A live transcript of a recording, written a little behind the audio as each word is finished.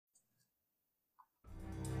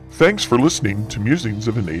Thanks for listening to Musings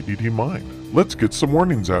of an ADD Mind. Let's get some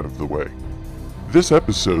warnings out of the way. This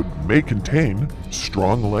episode may contain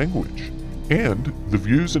strong language, and the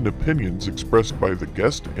views and opinions expressed by the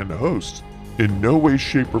guest and hosts in no way,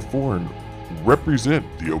 shape, or form represent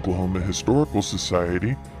the Oklahoma Historical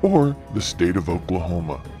Society or the state of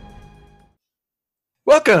Oklahoma.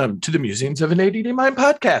 Welcome to the Musings of an ADD Mind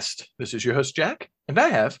podcast. This is your host, Jack, and I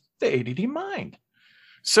have the ADD Mind.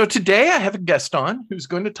 So today I have a guest on who's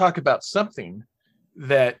going to talk about something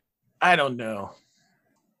that, I don't know,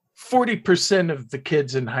 40% of the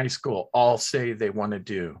kids in high school all say they want to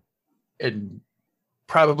do, and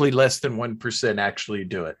probably less than 1% actually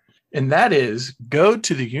do it. And that is go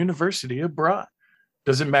to the university abroad.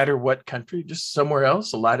 Doesn't matter what country, just somewhere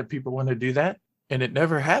else. A lot of people want to do that, and it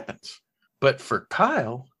never happens. But for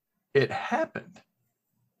Kyle, it happened.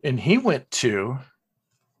 And he went to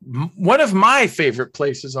one of my favorite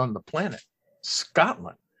places on the planet,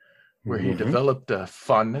 Scotland, where he developed a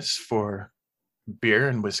fondness for beer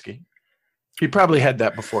and whiskey. He probably had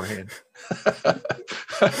that beforehand.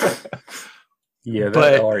 Yeah,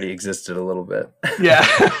 that already existed a little bit. Yeah.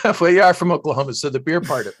 Well, you are from Oklahoma, so the beer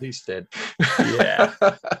part at least did. Yeah.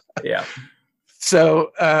 Yeah.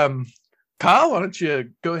 So, Kyle, why don't you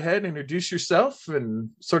go ahead and introduce yourself and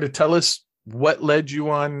sort of tell us what led you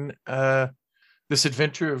on this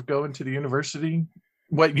adventure of going to the university,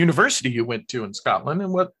 what university you went to in Scotland,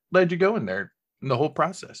 and what led you going there in the whole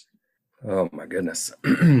process. Oh, my goodness.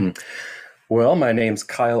 Well, my name's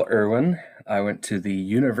Kyle Irwin. I went to the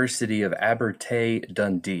University of Abertay,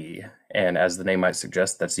 Dundee. And as the name might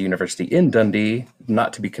suggest, that's the university in Dundee,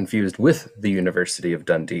 not to be confused with the University of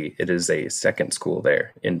Dundee. It is a second school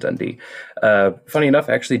there in Dundee. Funny enough,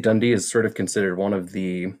 actually, Dundee is sort of considered one of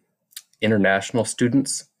the international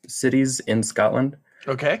students cities in Scotland.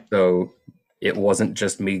 Okay. So it wasn't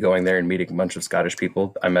just me going there and meeting a bunch of Scottish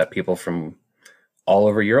people. I met people from all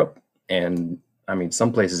over Europe, and I mean,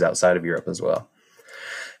 some places outside of Europe as well.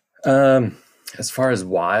 As far as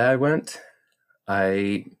why I went,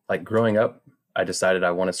 growing up, I decided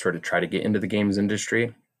I want to sort of try to get into the games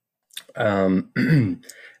industry. And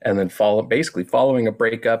then following a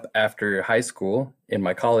breakup after high school in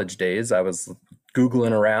my college days, I was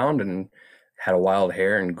Googling around and had a wild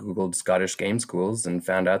hair and Googled Scottish game schools and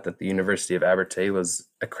found out that the University of Abertay was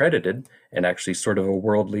accredited and actually sort of a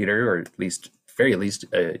world leader, or at least very least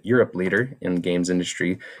a Europe leader in the games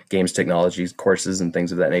industry, games technologies, courses and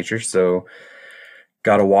things of that nature. So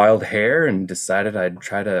got a wild hair and decided I'd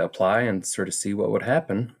try to apply and sort of see what would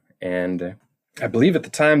happen. And I believe at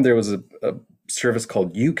the time there was a service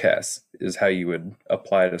called UCAS is how you would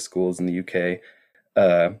apply to schools in the UK.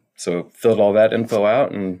 So filled all that info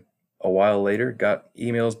out, and a while later got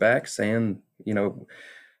emails back saying,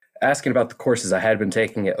 asking about the courses I had been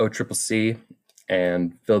taking at OCCC,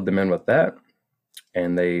 and filled them in with that.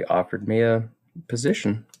 And they offered me a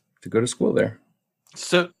position to go to school there.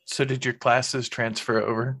 So did your classes transfer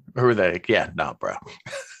over, or were they like, yeah, no, bro?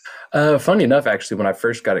 Funny enough, actually, when I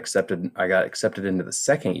first got accepted, I got accepted into the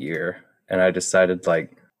second year, and I decided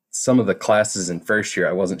some of the classes in first year,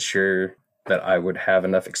 I wasn't sure that I would have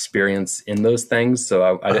enough experience in those things.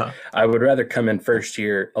 So I would rather come in first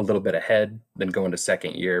year a little bit ahead than go into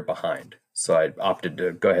second year behind. So I opted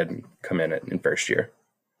to go ahead and come in first year.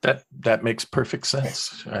 That makes perfect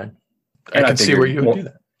sense. I can see where you would do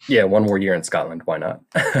that. Yeah, one more year in Scotland. Why not?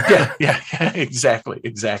 yeah, exactly.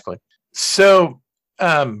 So,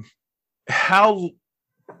 how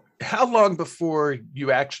long before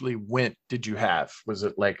you actually went did you have? Was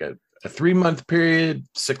it like a 3-month period,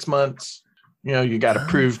 6 months? You got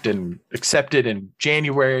approved and accepted in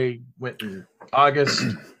January, went in August.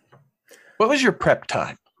 What was your prep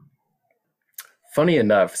time? Funny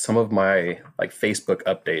enough, some of my Facebook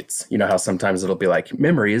updates, how sometimes it'll be like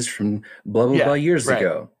memories from blah, blah, blah years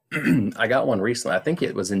ago. I got one recently. I think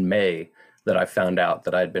it was in May that I found out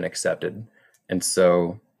that I'd been accepted. And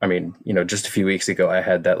so, just a few weeks ago, I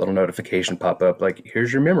had that little notification pop up, like,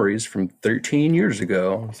 here's your memories from 13 years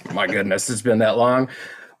ago. My goodness, it's been that long.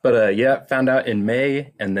 But found out in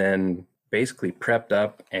May, and then basically prepped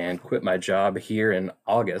up and quit my job here in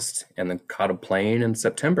August, and then caught a plane in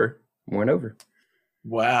September and went over.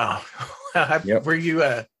 Wow. Yep. Were you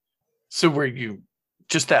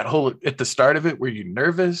just at the start of it, were you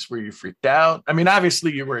nervous? Were you freaked out? I mean,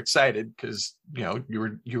 obviously you were excited because,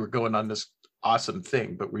 you were going on this awesome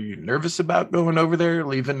thing, but were you nervous about going over there,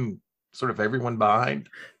 leaving sort of everyone behind?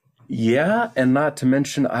 Yeah. And not to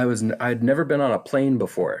mention I'd never been on a plane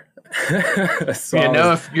before.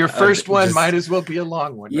 So if your first one might as well be a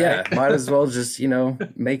long one. Yeah. Right? Might as well just,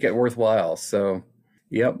 make it worthwhile. So,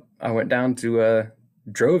 yep. I went down to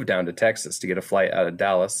drove down to Texas to get a flight out of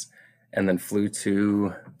Dallas, and then flew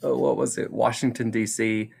to, Washington,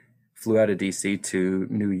 D.C., flew out of D.C. to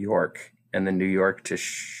New York, and then New York to,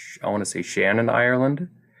 I want to say Shannon, Ireland,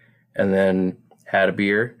 and then had a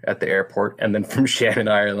beer at the airport, and then from Shannon,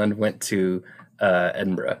 Ireland, went to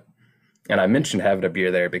Edinburgh. And I mentioned having a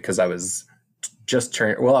beer there because I was I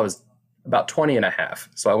was about 20 and a half,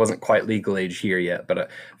 so I wasn't quite legal age here yet, but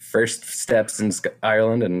first steps in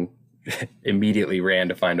Ireland, and immediately ran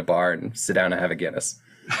to find a bar and sit down and have a Guinness.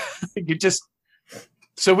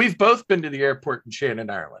 So we've both been to the airport in Shannon,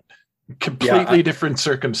 Ireland. Completely different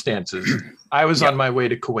circumstances. I was on my way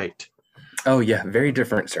to Kuwait. Oh yeah, very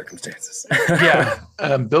different circumstances.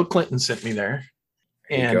 Bill Clinton sent me there.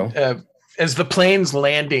 And as the plane's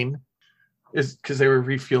landing, is because they were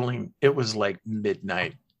refueling, it was like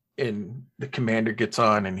midnight, and the commander gets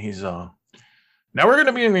on and he's now we're going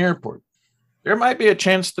to be in the airport. There might be a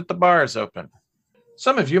chance that the bar is open.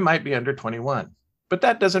 Some of you might be under 21, but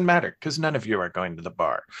that doesn't matter because none of you are going to the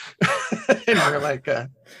bar. And we're like,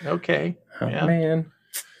 okay. Oh, man.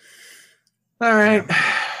 All right.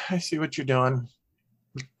 I see what you're doing.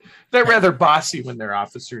 They're rather bossy when they're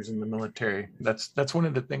officers in the military. That's one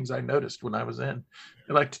of the things I noticed when I was in.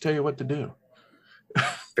 They like to tell you what to do.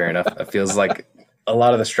 Fair enough. It feels like a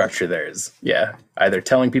lot of the structure there is, either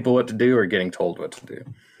telling people what to do or getting told what to do.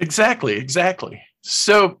 Exactly.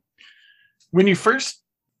 So when you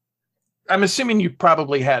I'm assuming you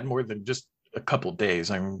probably had more than just a couple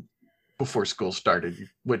days. Before school started.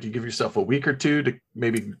 What, do you give yourself a week or two to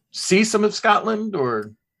maybe see some of Scotland,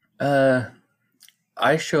 or?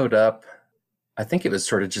 I showed up, I think it was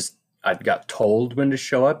sort of just, I got told when to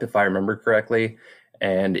show up, if I remember correctly.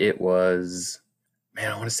 And it was, I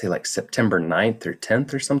want to say like September 9th or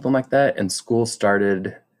 10th or something like that. And school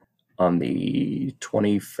started on the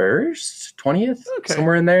 21st, 20th,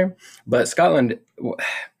 somewhere in there. But Scotland,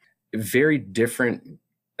 very different.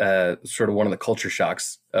 Sort of one of the culture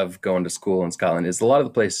shocks of going to school in Scotland is a lot of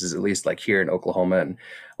the places, at least like here in Oklahoma and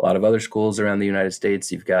a lot of other schools around the United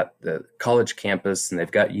States, you've got the college campus and they've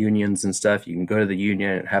got unions and stuff. You can go to the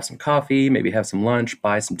union and have some coffee, maybe have some lunch,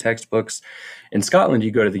 buy some textbooks. In Scotland, you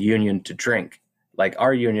go to the union to drink. Like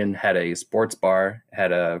our union had a sports bar,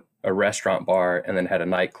 had a restaurant bar, and then had a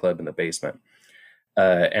nightclub in the basement.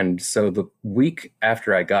 And so the week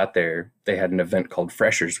after I got there, they had an event called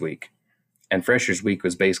Freshers Week. And Freshers Week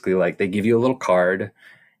was basically like they give you a little card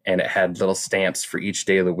and it had little stamps for each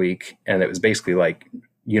day of the week. And it was basically like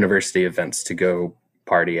university events to go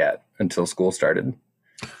party at until school started.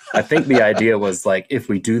 I think the idea was like, if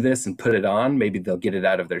we do this and put it on, maybe they'll get it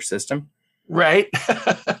out of their system. Right.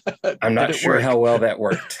 I'm not sure how well that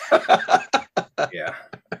worked. Yeah.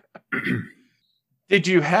 Did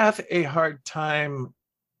you have a hard time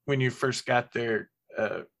when you first got there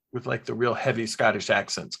with like the real heavy Scottish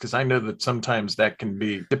accents? Because I know that sometimes that can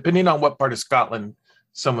be, depending on what part of Scotland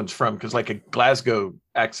someone's from, because like a Glasgow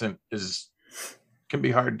accent can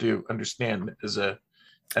be hard to understand as an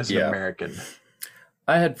American.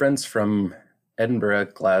 I had friends from Edinburgh,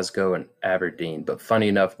 Glasgow, and Aberdeen, but funny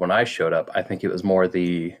enough, when I showed up, I think it was more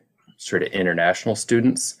the sort of international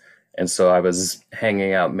students. And so I was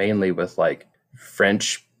hanging out mainly with like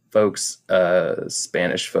French folks,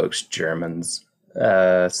 Spanish folks, Germans,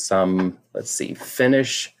 some,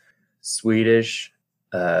 Finnish, Swedish,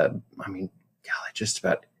 just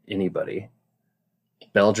about anybody.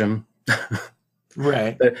 Belgium.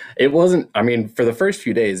 Right. It wasn't, for the first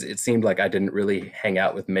few days, it seemed like I didn't really hang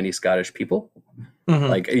out with many Scottish people. Mm-hmm.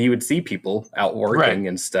 Like you would see people out working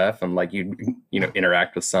and stuff, and like you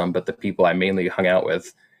interact with some, but the people I mainly hung out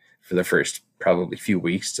with for the first probably few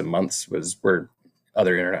weeks to months were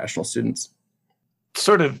other international students.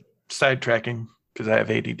 Sort of sidetracking because I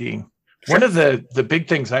have ADD. Sure. One of the big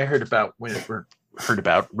things I read about,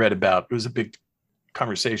 it was a big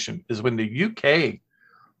conversation, is when the UK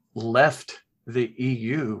left the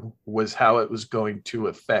EU was how it was going to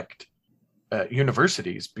affect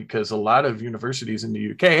universities, because a lot of universities in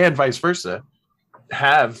the UK and vice versa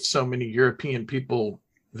have so many European people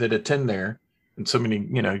that attend there, and so many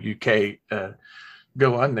UK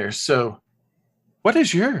go on there. So what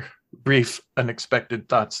is your brief unexpected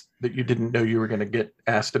thoughts that you didn't know you were going to get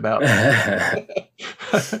asked about?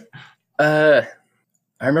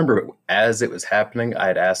 I remember as it was happening, I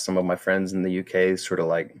had asked some of my friends in the UK sort of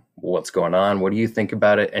like, what's going on? What do you think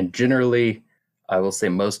about it? And generally, I will say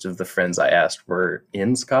most of the friends I asked were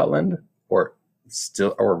in Scotland or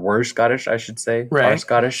were Scottish, I should say, are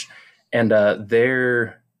Scottish. And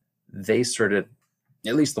they sort of,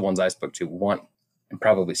 at least the ones I spoke to, want and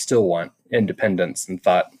probably still want independence, and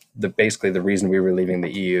thought that basically the reason we were leaving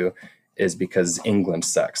the EU is because England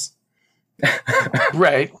sucks.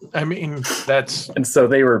 Right. I mean, that's And so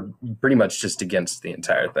they were pretty much just against the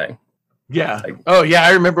entire thing. yeah. Like, Oh yeah,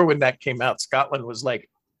 I remember when that came out. Scotland was like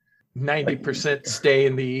like 90% stay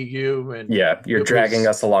in the EU, and yeah, you're it dragging was,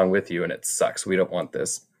 us along with you, and it sucks. We don't want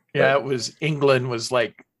this. yeah, But it was England was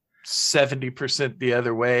like 70% the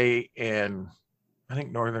other way, and I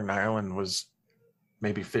think Northern Ireland was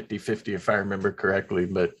maybe 50-50 if I remember correctly,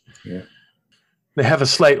 but yeah. they have a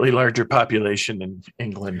slightly larger population in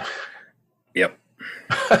England. Yep.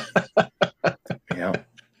 Yeah.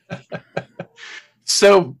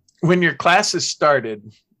 So when your classes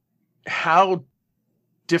started, how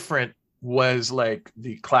different was like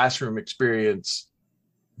the classroom experience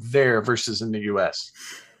there versus in the US?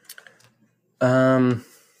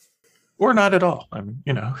 Or not at all? I mean,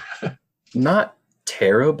 Not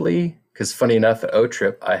terribly, because funny enough, at O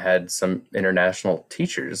Trip, I had some international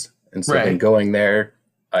teachers, and so then Right. going there,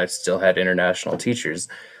 I still had international teachers.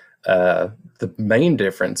 The main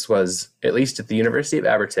difference was, at least at the University of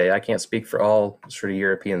Abertay, I can't speak for all sort of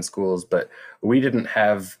European schools, but we didn't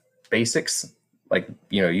have basics. Like,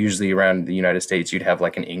 usually around the United States, you'd have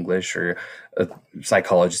like an English or a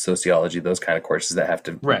psychology, sociology, those kind of courses that have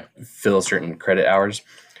to Right. fill certain credit hours.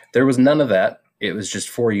 There was none of that. It was just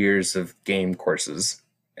 4 years of game courses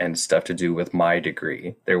and stuff to do with my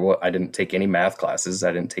degree. I didn't take any math classes.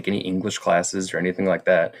 I didn't take any English classes or anything like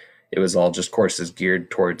that. It was all just courses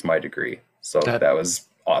geared towards my degree. So that was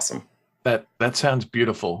awesome. That sounds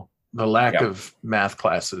beautiful. The lack Yeah. of math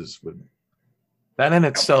classes that in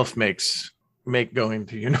itself make going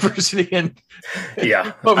to university and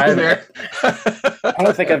Yeah. over there. I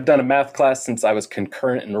don't think I've done a math class since I was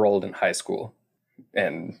concurrent enrolled in high school,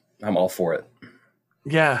 and I'm all for it.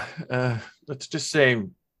 Yeah. Let's just say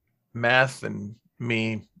math and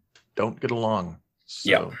me don't get along. So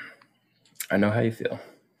Yeah. I know how you feel.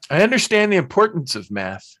 I understand the importance of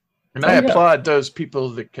math. And I Yeah. applaud those people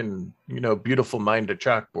that can, beautiful mind a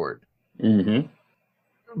chalkboard. Mm-hmm.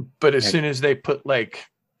 But as soon as they put like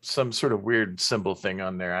some sort of weird symbol thing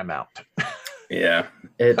on there, I'm out. Yeah.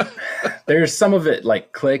 There's some of it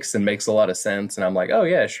like clicks and makes a lot of sense. And I'm like, oh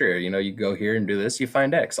yeah, sure. You go here and do this, you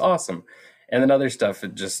find X. Awesome. And then other stuff,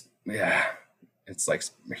 it's like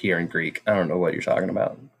here in Greek. I don't know what you're talking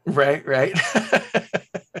about. Right.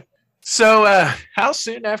 So how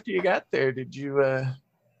soon after you got there did you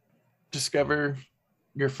discover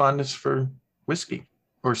your fondness for whiskey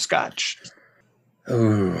or scotch?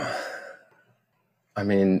 Ooh. I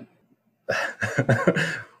mean,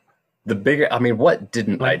 what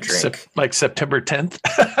didn't I drink? Like September 10th?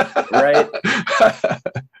 Right?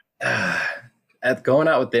 At going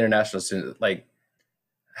out with the international students, like,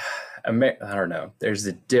 I don't know. There's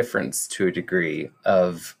a difference to a degree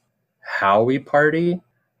of how we party,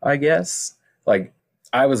 I guess. Like,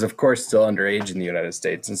 I was, of course, still underage in the United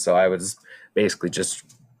States, and so I was basically just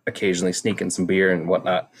occasionally sneaking some beer and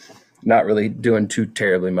whatnot, not really doing too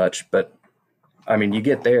terribly much. But I mean, you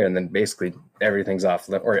get there, and then basically everything's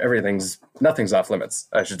nothing's off limits,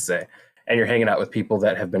 I should say. And you're hanging out with people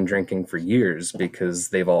that have been drinking for years because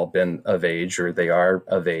they've all been of age, or they are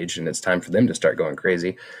of age, and it's time for them to start going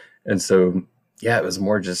crazy. And so, yeah, it was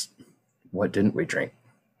more just, what didn't we drink?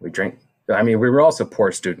 We were also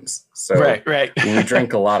poor students. So right. we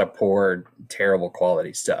drank a lot of poor, terrible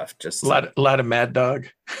quality stuff. Just a lot of Mad Dog.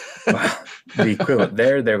 Well, the equivalent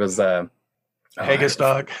there was Haggis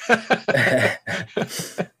Dog.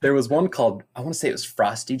 There was one called, I want to say it was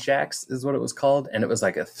Frosty Jacks is what it was called. And it was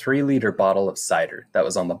like a 3-liter bottle of cider that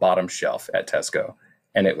was on the bottom shelf at Tesco.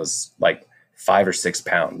 And it was like 5 or 6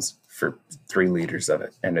 pounds for 3 liters of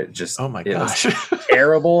it. And it just, Oh my gosh. was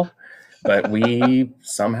terrible, but we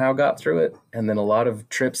somehow got through it. And then a lot of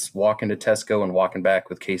trips walking to Tesco and walking back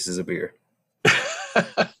with cases of beer.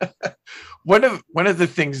 One of the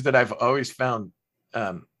things that I've always found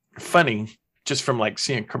funny, just from like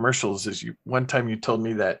seeing commercials, is one time you told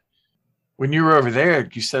me that when you were over there,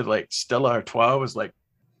 you said like Stella Artois was like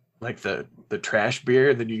the trash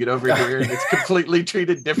beer, and then you get over here and it's completely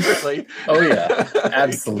treated differently. Oh yeah,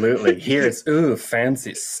 absolutely. Here it's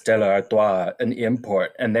fancy Stella Artois, an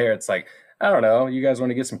import, and there it's like, I don't know, you guys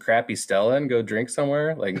want to get some crappy Stella and go drink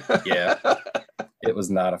somewhere? Like, yeah, it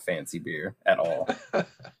was not a fancy beer at all.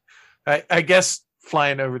 I guess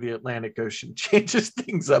flying over the Atlantic Ocean changes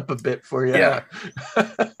things up a bit for you. Yeah.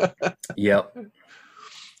 Yep.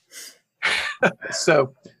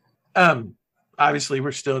 So, obviously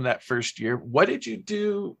we're still in that first year. What did you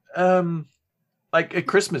do? Like at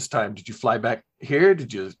Christmas time, did you fly back here?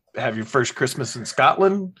 Did you have your first Christmas in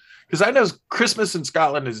Scotland? Because I know Christmas in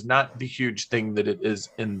Scotland is not the huge thing that it is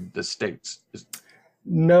in the States.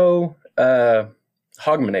 No,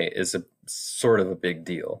 Hogmanay is a sort of a big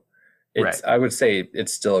deal. It's Right. I would say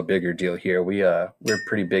it's still a bigger deal here. We're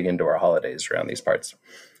pretty big into our holidays around these parts.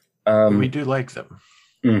 We do like them.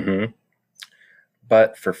 Mm-hmm.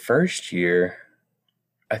 But for first year,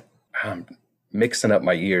 I'm mixing up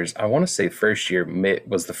my years. I want to say first year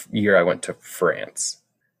was the year I went to France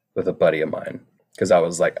with a buddy of mine because I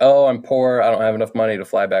was like, oh, I'm poor. I don't have enough money to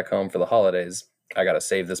fly back home for the holidays. I got to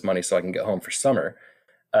save this money so I can get home for summer.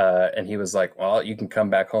 And he was like, well, you can come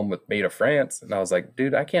back home with me to France. And I was like,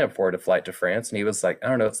 dude, I can't afford a flight to France. And he was like, I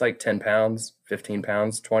don't know, it's like 10 pounds, 15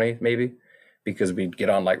 pounds, 20 maybe, because we'd get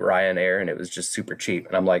on like Ryanair and it was just super cheap.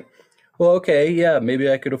 And I'm like, well, okay, yeah,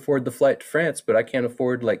 maybe I could afford the flight to France, but I can't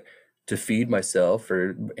afford like to feed myself.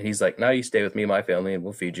 And he's like, no, you stay with me and my family and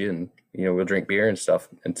we'll feed you and, we'll drink beer and stuff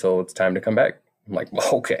until it's time to come back. I'm like,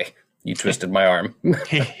 well, okay. You twisted my arm.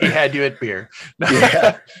 He had you at beer.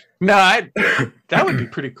 Yeah. No, that would be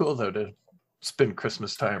pretty cool though to spend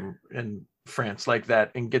Christmas time in France like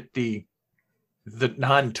that and get the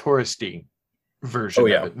non-touristy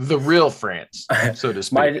version of it, the real France, so to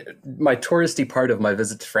speak. My touristy part of my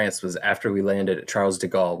visit to France was after we landed at Charles de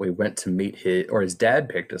Gaulle. We went to meet his dad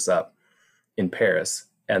picked us up in Paris,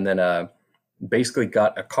 and then basically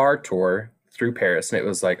got a car tour through Paris, and it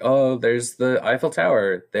was like, oh, there's the Eiffel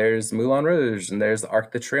Tower, there's Moulin Rouge, and there's the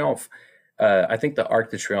Arc de Triomphe. I think the Arc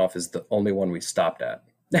de Triomphe is the only one we stopped at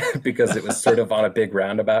because it was sort of on a big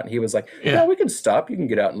roundabout. And he was like, yeah, we can stop. You can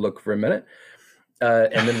get out and look for a minute.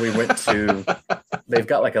 And then we went to, they've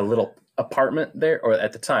got like a little apartment there, or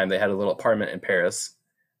at the time they had a little apartment in Paris.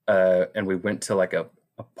 And we went to like a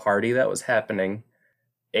party that was happening,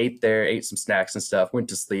 ate some snacks and stuff, went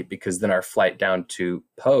to sleep because then our flight down to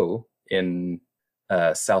Po in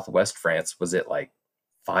southwest France was at like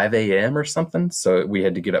 5 a.m. or something. So we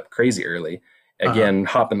had to get up crazy early. Again,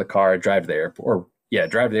 hop in the car, drive to the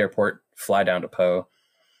airport, fly down to Po.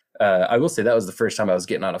 I will say that was the first time I was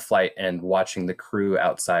getting on a flight and watching the crew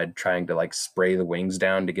outside trying to like spray the wings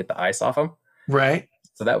down to get the ice off them. Right.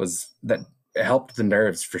 So that helped the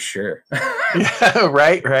nerves for sure. Yeah,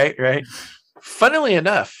 right. Funnily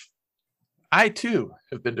enough, I too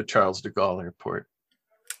have been to Charles de Gaulle Airport.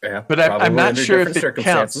 Yeah, but I'm not sure if it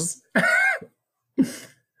counts.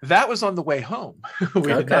 That was on the way home. We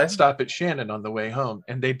did not stop at Shannon on the way home,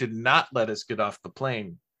 and they did not let us get off the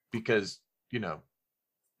plane because,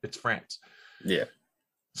 it's France. Yeah.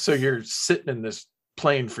 So you're sitting in this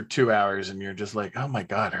plane for 2 hours and you're just like, oh my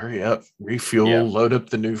God, hurry up, refuel, load up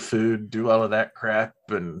the new food, do all of that crap.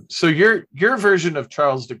 And so your version of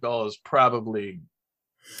Charles de Gaulle is probably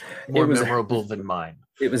more memorable than mine.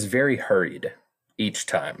 It was very hurried each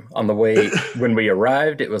time. On the way, when we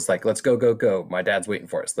arrived, it was like, let's go. My dad's waiting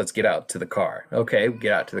for us. Let's get out to the car. Okay,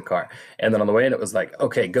 get out to the car. And then on the way in, it was like,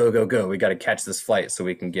 okay, go. We got to catch this flight so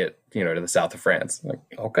we can get, to the south of France. Like,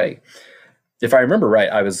 okay. If I remember right,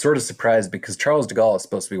 I was sort of surprised because Charles de Gaulle is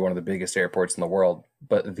supposed to be one of the biggest airports in the world,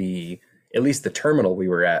 but at least the terminal we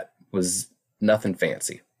were at was nothing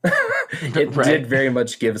fancy. It did very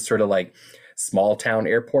much give sort of like small town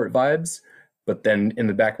airport vibes. But then in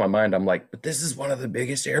the back of my mind, I'm like, but this is one of the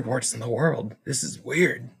biggest airports in the world. This is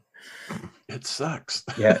weird. It sucks.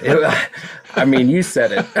 Yeah. I mean, you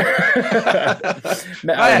said it. I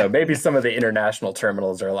don't know. Maybe some of the international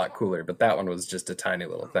terminals are a lot cooler, but that one was just a tiny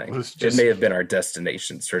little thing. It may have been our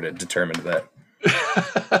destination sort of determined that.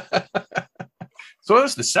 So what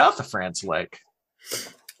was the south of France like?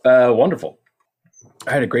 Wonderful.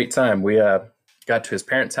 I had a great time. We got to his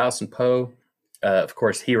parents' house in Po. Of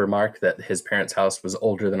course, he remarked that his parents' house was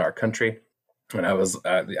older than our country. And I was,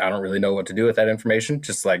 I don't really know what to do with that information.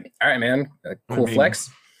 Just like, all right, man, cool flex.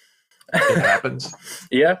 It happens.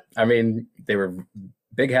 Yeah. I mean, they were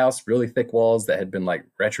big house, really thick walls that had been like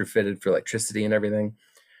retrofitted for electricity and everything.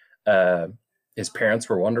 His parents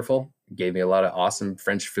were wonderful. Gave me a lot of awesome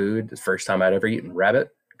French food. The first time I'd ever eaten rabbit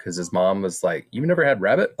because his mom was like, you've never had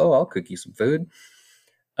rabbit? Oh, I'll cook you some food.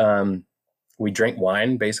 We drank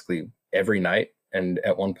wine basically every night. And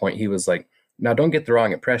at one point he was like, now don't get the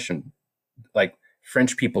wrong impression. Like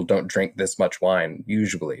French people don't drink this much wine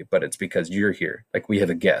usually, but it's because you're here. Like we have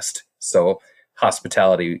a guest. So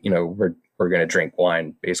hospitality, we're going to drink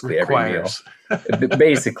wine basically every meal.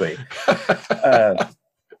 Basically. But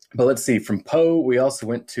let's see, from Po, we also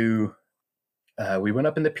went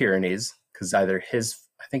up in the Pyrenees because either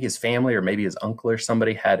I think his family or maybe his uncle or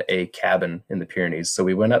somebody had a cabin in the Pyrenees. So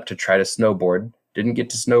we went up to try to snowboard. Didn't get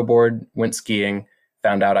to snowboard, went skiing,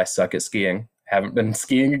 found out I suck at skiing. Haven't been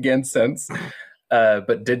skiing again since,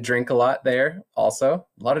 but did drink a lot there also.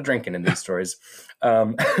 A lot of drinking in these stories.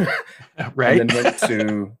 Right. And then went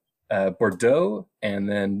to Bordeaux and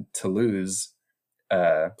then Toulouse.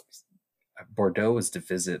 Bordeaux was to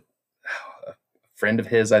visit a friend of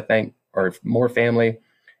his, I think. or more family.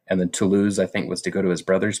 And then Toulouse, I think, was to go to his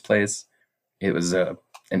brother's place. It was an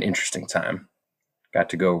interesting time. Got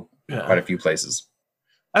to go quite a few places.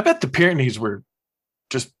 I bet the Pyrenees were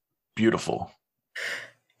just beautiful.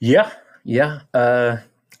 Yeah. I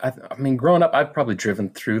mean, growing up, I've probably driven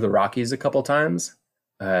through the Rockies a couple times.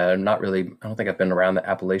 Not really. I don't think I've been around the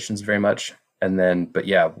Appalachians very much. And then, but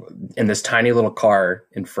yeah, in this tiny little car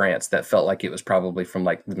in France that felt like it was probably from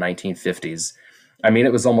like the 1950s. I mean,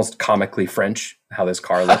 it was almost comically French how this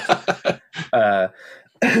car looked.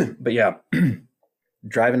 But yeah,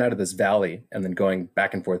 driving out of this valley and then going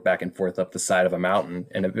back and forth up the side of a mountain.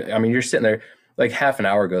 And I mean, you're sitting there, like half an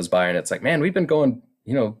hour goes by and it's like, man, we've been going,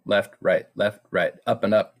 left, right, up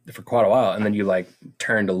and up for quite a while. And then you like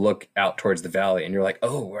turn to look out towards the valley and you're like,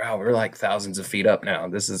 oh, wow, we're like thousands of feet up now.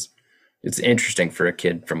 It's interesting for a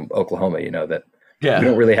kid from Oklahoma, that we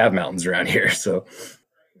don't really have mountains around here. So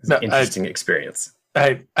it's an interesting experience.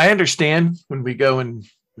 I understand when we go and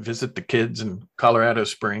visit the kids in Colorado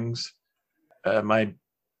Springs. My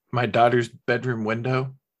daughter's bedroom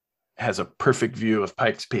window has a perfect view of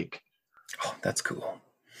Pikes Peak. Oh, that's cool.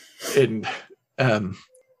 And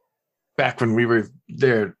back when we were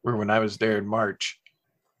there, or when I was there in March,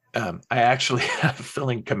 I actually had a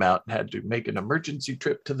filling come out and had to make an emergency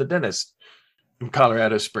trip to the dentist in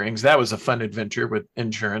Colorado Springs. That was a fun adventure with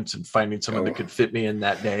insurance and finding someone that could fit me in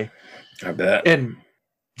that day. I bet. And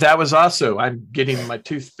that was also, I'm getting my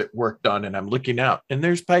tooth worked on and I'm looking out and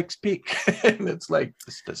there's Pikes Peak. And it's like,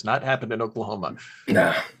 this does not happen in Oklahoma.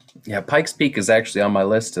 Nah. Yeah, Pikes Peak is actually on my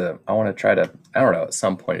list. I want to try to, I don't know, at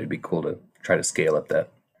some point it'd be cool to try to scale up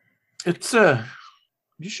that. It's,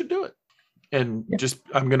 you should do it. And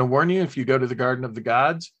I'm going to warn you, if you go to the Garden of the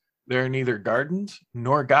Gods, there are neither gardens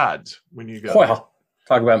nor gods when you go. Well,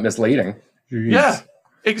 talk about misleading. Jeez. Yeah,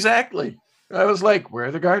 exactly. I was like, where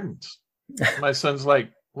are the gardens? My son's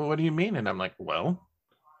like, well, what do you mean? And I'm like, well,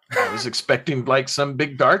 I was expecting like some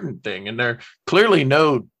big garden thing. And there are clearly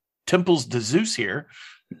no temples to Zeus here.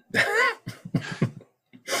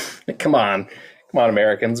 Come on,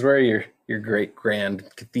 Americans. Where are your great grand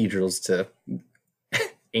cathedrals to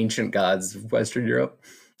ancient gods of Western Europe?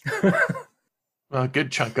 Well, a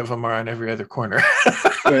good chunk of them are on every other corner.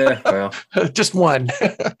 Well, just one.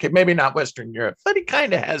 Okay, maybe not Western Europe, but it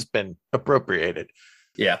kind of has been appropriated.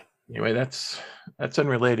 Yeah. Anyway, that's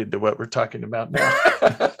unrelated to what we're talking about now.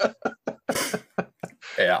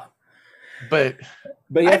 Yeah. But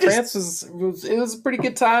yeah, France was a pretty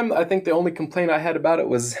good time. I think the only complaint I had about it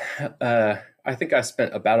was I think I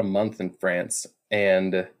spent about a month in France,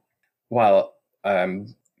 and while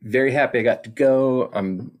I'm very happy I got to go,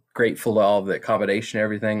 I'm grateful to all the accommodation and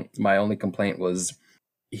everything. My only complaint was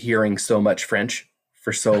hearing so much French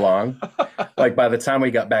for so long. Like by the time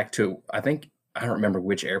we got back to, I don't remember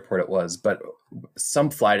which airport it was, but some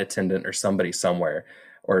flight attendant or somebody somewhere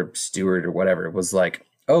or steward or whatever was like,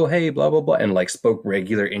 oh, hey, blah, blah, blah, and like spoke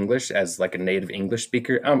regular English as like a native English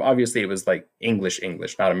speaker. Obviously it was like English,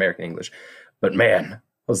 not American English, but man, I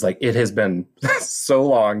was like, it has been so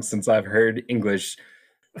long since I've heard English.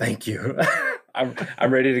 Thank you.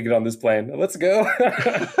 I'm ready to get on this plane. Let's go.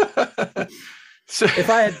 So, if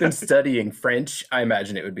I had been studying French, I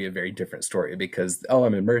imagine it would be a very different story because,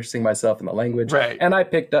 I'm immersing myself in the language. Right. And I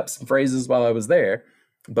picked up some phrases while I was there.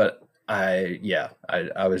 But I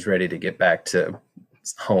was ready to get back to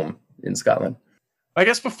home in Scotland. I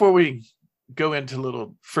guess before we go into a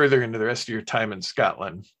little further into the rest of your time in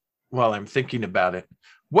Scotland, while I'm thinking about it,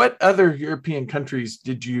 what other European countries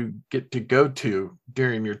did you get to go to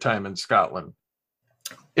during your time in Scotland,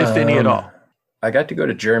 if any at all? I got to go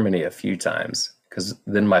to Germany a few times because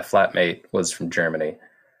then my flatmate was from Germany.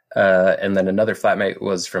 And then another flatmate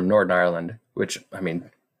was from Northern Ireland, which, I mean,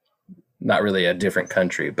 not really a different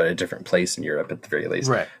country, but a different place in Europe at the very least.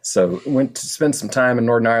 Right. So went to spend some time in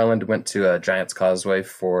Northern Ireland, went to Giant's Causeway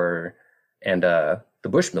and the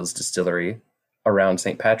Bushmills distillery around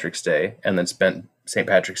St. Patrick's Day, and then spent St.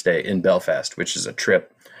 Patrick's Day in Belfast, which is a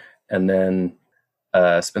trip. And then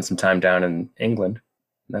spent some time down in England.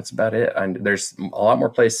 That's about it. There's a lot more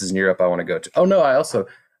places in Europe I want to go to. Oh no, I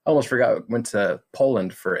almost forgot. Went to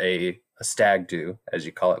Poland for a stag do, as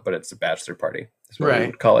you call it, but it's a bachelor party. That's what we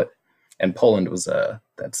would call it. And Poland was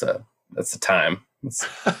that's the time.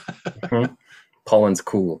 Poland's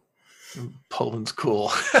cool. Poland's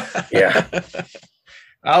cool. Yeah.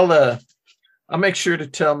 I'll make sure to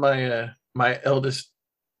tell my eldest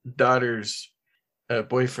daughter's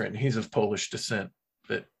boyfriend, he's of Polish descent,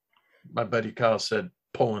 that my buddy Kyle said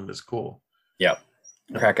Poland is cool. Yep.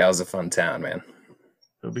 Krakow's a fun town, man.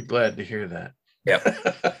 He'll be glad to hear that.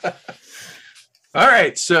 Yep. All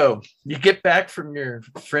right. So you get back from your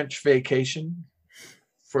French vacation,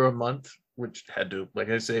 for a month, which had to, like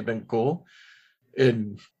I say, been cool.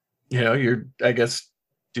 And I guess,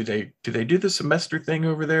 do they do the semester thing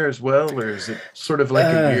over there as well, or is it sort of like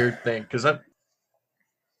a year thing? Because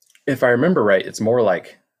if I remember right, it's more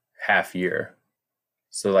like half year.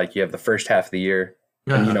 So like you have the first half of the year,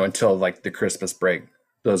 and until like the Christmas break,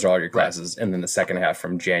 those are all your classes, and then the second half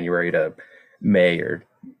from January to May,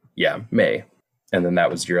 May, and then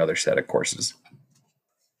that was your other set of courses.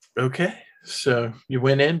 Okay, so you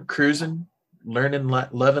went in cruising, learning,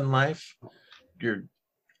 loving life. You're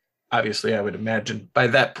obviously, I would imagine, by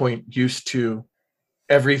that point used to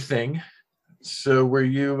everything. So were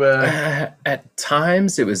you... At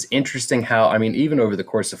times, it was interesting how, I mean, even over the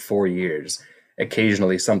course of 4 years,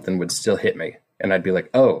 occasionally something would still hit me. And I'd be like,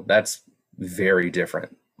 oh, that's very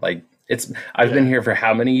different. Like, I've been here for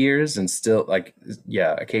how many years? And still, like,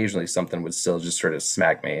 occasionally something would still just sort of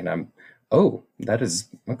smack me. And I'm, oh, that is,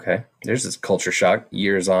 okay. There's this culture shock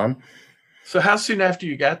years on. So how soon after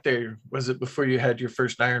you got there, was it before you had your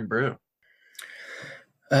first Iron Brew?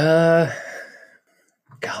 Golly,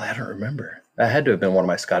 I don't remember. That had to have been one of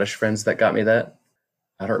my Scottish friends that got me that.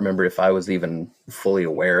 I don't remember if I was even fully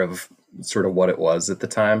aware of sort of what it was at the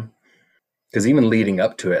time. Because even leading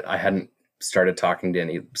up to it, I hadn't started talking to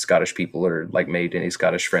any Scottish people or like made any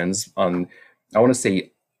Scottish friends. I want to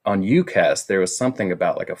say on UCAS, there was something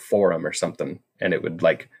about like a forum or something. And it would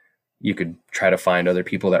like, you could try to find other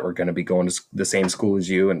people that were going to be going to the same school as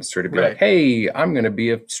you and sort of be like, hey, I'm going to be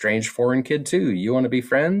a strange foreign kid too. You want to be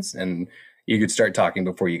friends? And you could start talking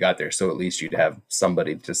before you got there. So at least you'd have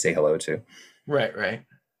somebody to say hello to. Right.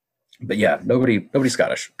 But yeah, nobody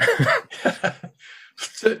Scottish.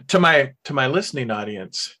 To my listening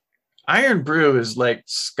audience, Iron Brew is like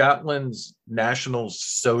Scotland's national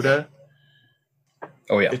soda.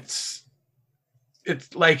 Oh yeah.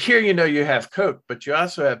 It's like here, you have Coke, but you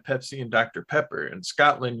also have Pepsi and Dr. Pepper. In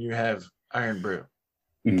Scotland, you have Iron Brew.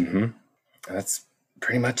 Mm-hmm. That's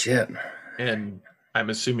pretty much it. And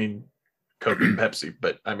I'm assuming Coke and Pepsi,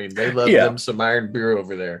 but I mean, they love them some Iron Brew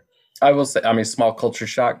over there. I will say, I mean, small culture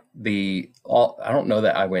shock. I don't know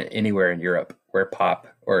that I went anywhere in Europe where pop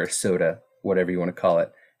or soda, whatever you want to call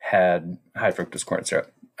it, had high fructose corn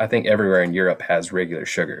syrup. I think everywhere in Europe has regular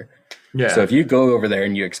sugar. Yeah. So if you go over there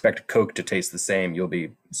and you expect Coke to taste the same, you'll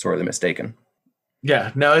be sorely mistaken.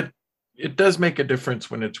 Yeah. Now it does make a difference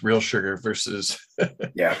when it's real sugar versus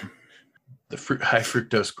the high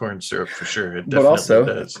fructose corn syrup for sure. It definitely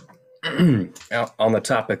does. On the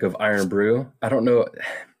topic of Iron Brew, I don't know.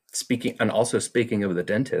 Speaking of the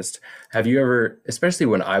dentist, have you ever, especially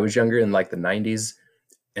when I was younger in like the 90s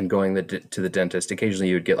and going to the dentist, occasionally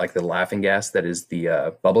you would get like the laughing gas that is the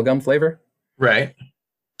bubblegum flavor. Right.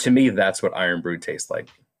 To me, that's what Iron Brew tastes like.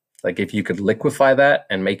 Like if you could liquefy that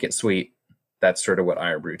and make it sweet, that's sort of what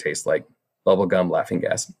Iron Brew tastes like. Bubblegum laughing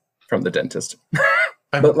gas from the dentist.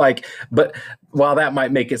 But while that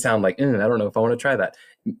might make it sound like, I don't know if I want to try that.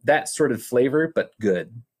 That sort of flavor, but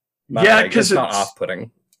good. Because it's not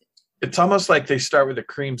off-putting. It's almost like they start with a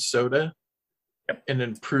cream soda and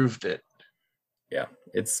improved it. Yeah,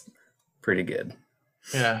 it's pretty good.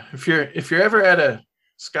 Yeah, if you're ever at a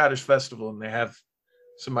Scottish festival and they have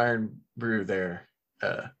some Iron Brew there,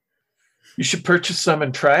 you should purchase some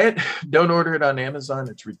and try it. Don't order it on Amazon.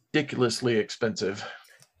 It's ridiculously expensive.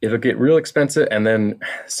 It'll get real expensive, and then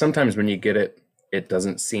sometimes when you get it, it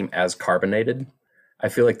doesn't seem as carbonated. I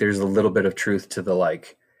feel like there's a little bit of truth to the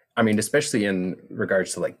especially in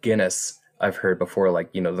regards to like Guinness, I've heard before,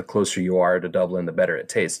 like, the closer you are to Dublin, the better it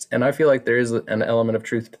tastes. And I feel like there is an element of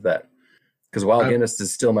truth to that. Because while Guinness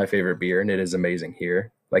is still my favorite beer and it is amazing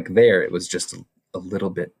here, like there, it was just a little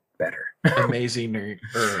bit better. Amazing.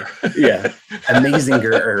 Yeah.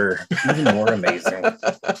 Amazing-er. Even more amazing.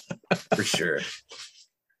 For sure.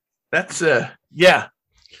 That's,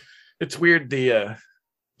 it's weird, the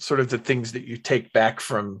sort of the things that you take back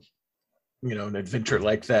from, an adventure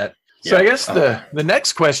like that. So I guess the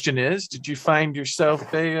next question is, did you find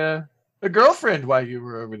yourself a girlfriend while you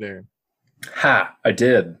were over there? I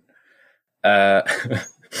did. I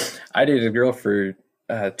dated a girl for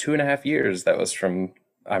 2.5 years. That was from,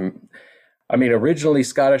 originally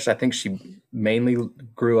Scottish. I think she mainly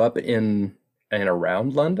grew up in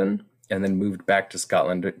around London and then moved back to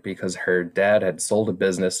Scotland because her dad had sold a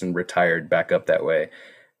business and retired back up that way.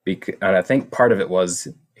 And I think part of it was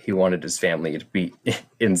he wanted his family to be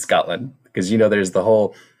in Scotland because, there's the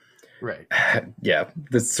whole,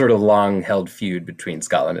 this sort of long held feud between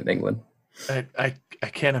Scotland and England. I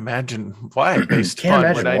can't imagine why, based on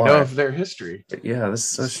what I know of their history. But yeah, this is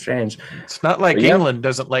so strange. It's not like England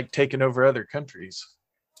doesn't like taking over other countries.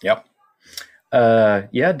 Yep.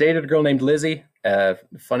 Dated a girl named Lizzie.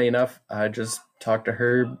 Funny enough, I just talked to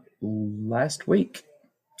her last week.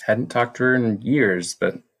 Hadn't talked to her in years,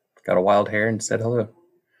 but got a wild hair and said hello.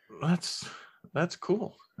 That's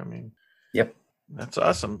cool. I mean, yep, that's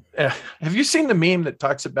awesome. Have you seen the meme that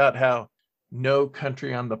talks about how no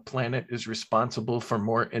country on the planet is responsible for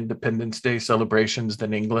more Independence Day celebrations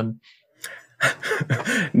than England?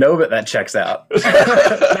 No, but that checks out.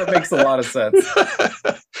 That makes a lot of sense.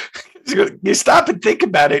 You stop and think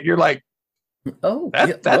about it. You're like, oh,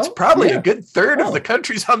 that's probably a good third of the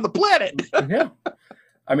countries on the planet. Yeah.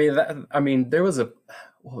 I mean, there was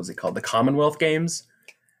what was it called? The Commonwealth Games.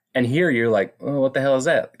 And here you're like, oh, what the hell is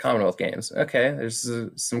that? The Commonwealth Games. Okay, there's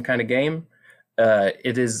some kind of game.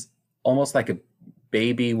 It is almost like a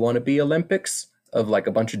baby wannabe Olympics of like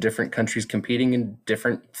a bunch of different countries competing in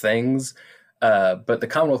different things. But the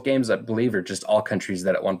Commonwealth Games, I believe, are just all countries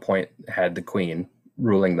that at one point had the Queen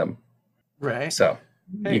ruling them. Right. So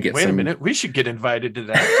hey, wait a minute. We should get invited to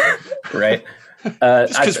that. Right.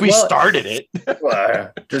 Just because we started it.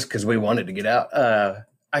 Just because we wanted to get out.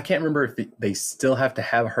 I can't remember if they still have to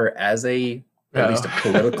have her as at least a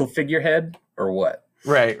political figurehead or what.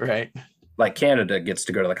 Right. Like Canada gets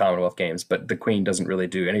to go to the Commonwealth Games, but the Queen doesn't really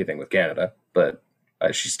do anything with Canada, but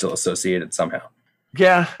she's still associated somehow.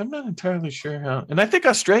 Yeah, I'm not entirely sure how. And I think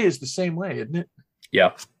Australia is the same way, isn't it?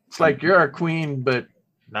 Yeah. It's like you're our queen, but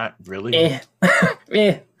not really.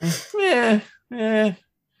 Queen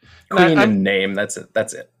in name, that's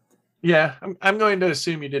it. Yeah, I'm going to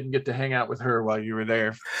assume you didn't get to hang out with her while you were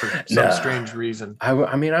there for some strange reason.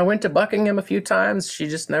 I mean, I went to Buckingham a few times. She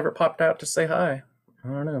just never popped out to say hi. I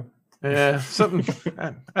don't know. Yeah,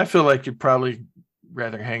 something. I feel like you'd probably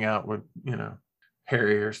rather hang out with,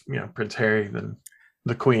 Harry or, Prince Harry than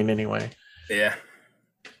the Queen anyway. Yeah,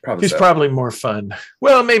 probably. He's probably more fun.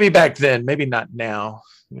 Well, maybe back then, maybe not now.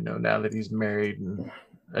 Now that he's married and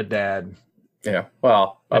a dad. Yeah.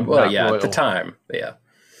 Well, yeah. Royal. At the time, yeah.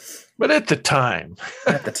 But at the time.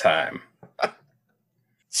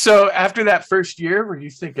 So after that first year, were you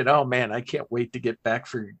thinking, oh man, I can't wait to get back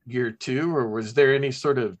for year 2? Or was there any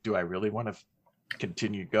sort of, do I really want to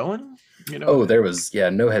continue going? Oh, there was,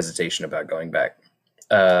 no hesitation about going back.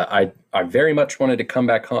 I very much wanted to come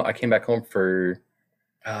back home. I came back home for,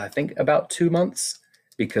 I think about 2 months,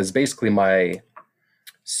 because basically my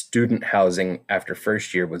student housing after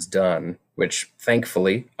first year was done, which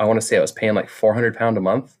thankfully, I want to say I was paying like £400 a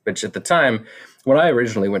month, which at the time, when I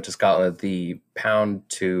originally went to Scotland, the pound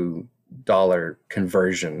to dollar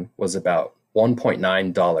conversion was about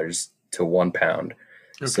 $1.9 to £1. Okay.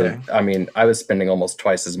 So, I mean, I was spending almost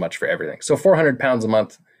twice as much for everything. So £400 a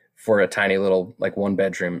month for a tiny little, like 1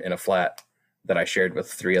 bedroom in a flat that I shared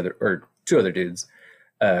with 2 other dudes,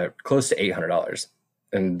 close to $800.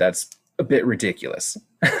 And that's a bit ridiculous.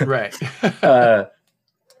 Right.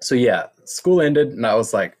 So yeah, school ended and I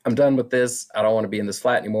was like, I'm done with this. I don't want to be in this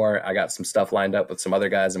flat anymore. I got some stuff lined up with some other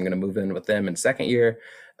guys. I'm going to move in with them in second year,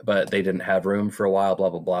 but they didn't have room for a while, blah,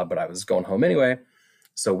 blah, blah. But I was going home anyway.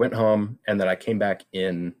 So went home and then I came back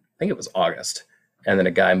in, I think it was August. And then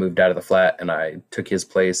a guy moved out of the flat and I took his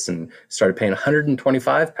place and started paying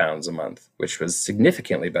 £125 a month, which was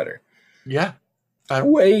significantly better. Yeah.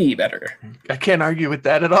 Way better. I can't argue with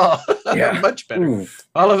that at all. Yeah. Much better. Oof.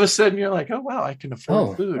 All of a sudden you're like, oh, wow, I can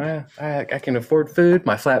afford food. I can afford food.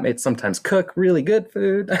 My flatmates sometimes cook really good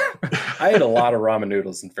food. I ate a lot of ramen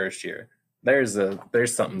noodles in first year. There's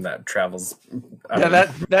something that travels.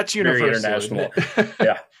 That's universal. International.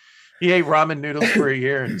 Yeah. He ate ramen noodles for a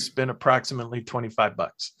year and spent approximately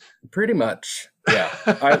 $25. Pretty much. Yeah.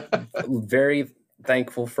 I'm very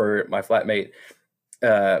thankful for my flatmate.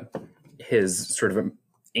 His sort of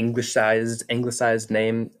anglicized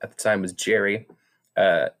name at the time was Jerry.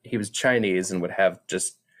 He was Chinese and would have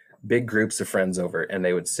just big groups of friends over, and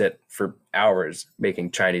they would sit for hours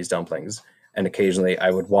making Chinese dumplings. And occasionally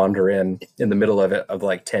I would wander in the middle of it of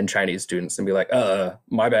like 10 Chinese students and be like,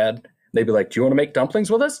 my bad. They'd be like, do you want to make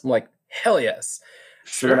dumplings with us? I'm like, hell yes.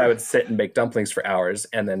 Sure. So then I would sit and make dumplings for hours,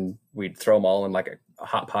 and then we'd throw them all in like a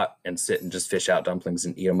hot pot and sit and just fish out dumplings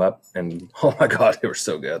and eat them up. And oh my God, they were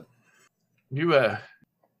so good. You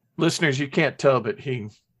listeners, you can't tell, but he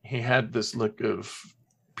had this look of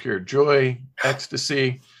pure joy,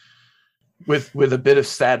 ecstasy, with a bit of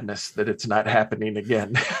sadness that it's not happening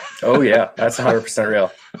again. Oh yeah, that's 100%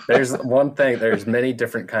 real. There's one thing. There's many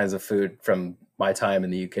different kinds of food from my time in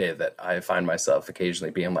the UK that I find myself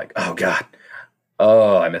occasionally being like, oh God,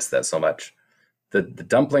 oh I miss that so much. The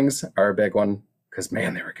dumplings are a big one because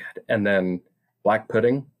man, they were good. And then black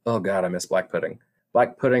pudding. Oh God, I miss black pudding.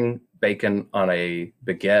 Black pudding, bacon on a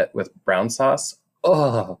baguette with brown sauce.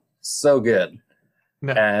 Oh, so good.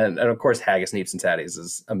 No. And of course, haggis, neeps, and tatties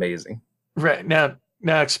is amazing. Right. Now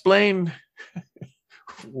explain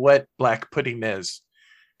what black pudding is,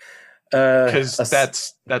 because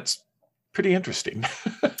that's pretty interesting.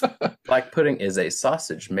 Black pudding is a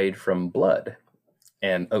sausage made from blood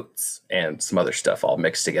and oats and some other stuff all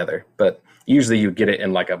mixed together. But usually you get it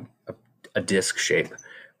in like a disc shape.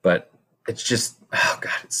 But it's just, oh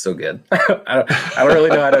God, it's so good. I don't really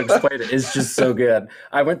know how to explain it. It's just so good.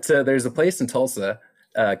 There's a place in Tulsa,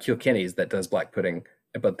 Kilkenny's, that does black pudding,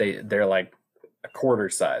 but they're like a quarter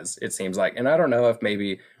size, it seems like. And I don't know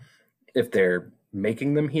if they're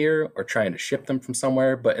making them here or trying to ship them from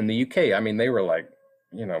somewhere. But in the UK, I mean, they were like,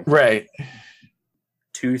 right,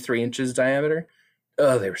 2-3 inches diameter.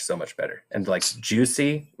 Oh, they were so much better and like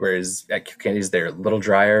juicy. Whereas at Kilkenny's, they're a little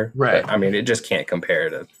drier. Right. But, I mean, it just can't compare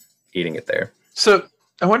to eating it there. So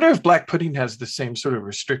I wonder if black pudding has the same sort of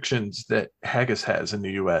restrictions that haggis has in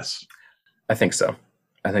the US. I think so.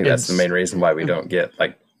 I think that's the main reason why we don't get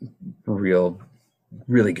like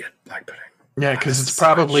really good black pudding. Yeah, because it's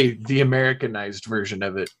probably the Americanized version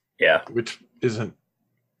of it. Yeah. Which isn't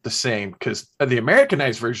the same, because the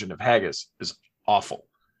Americanized version of haggis is awful.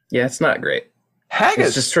 Yeah, it's not great. Haggis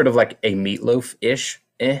it's just sort of like a meatloaf-ish.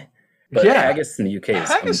 But yeah, haggis in the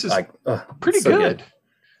UK is like pretty so good.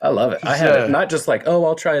 I love it. I have it not just like,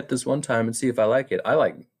 I'll try it this one time and see if I like it. I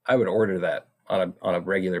would order that on a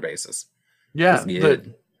regular basis. Yeah.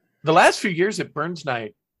 The last few years at Burns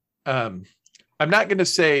Night, I'm not going to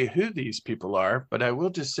say who these people are, but I will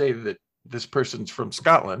just say that this person's from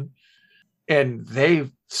Scotland, and they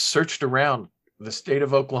searched around the state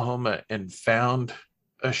of Oklahoma and found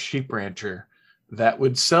a sheep rancher that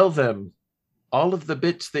would sell them all of the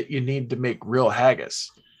bits that you need to make real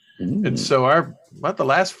haggis. Ooh. And so the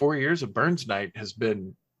last 4 years of Burns Night has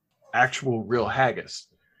been actual real haggis.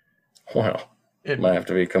 Wow. Might have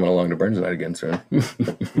to be coming along to Burns Night again soon.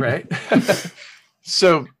 Right.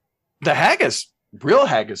 So the real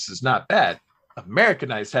haggis is not bad.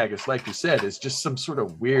 Americanized haggis, like you said, is just some sort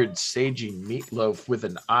of weird sagey meatloaf with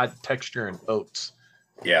an odd texture and oats.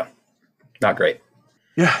 Yeah. Not great.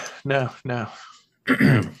 Yeah. No.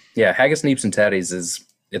 Yeah. Haggis, neeps, and tatties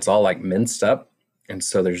it's all like minced up. And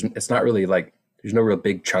so it's not really like, there's no real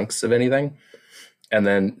big chunks of anything. And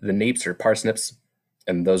then the neeps are parsnips,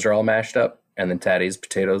 and those are all mashed up. And then tatties,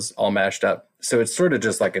 potatoes, all mashed up. So it's sort of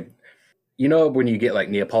just like when you get like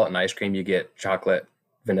Neapolitan ice cream, you get chocolate,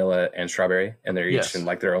 vanilla, and strawberry, and they're each in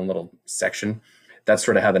like their own little section. That's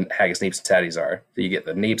sort of how the haggis, neeps, and tatties are. You get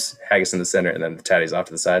the neeps, haggis in the center, and then the tatties off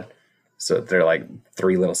to the side. So they're like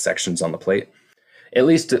 3 little sections on the plate. At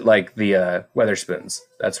least at like the Weatherspoons.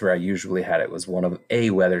 That's where I usually had it, was one of a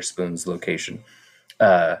Weatherspoons location.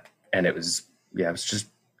 And it was just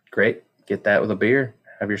great. Get that with a beer.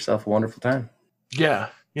 Have yourself a wonderful time. Yeah.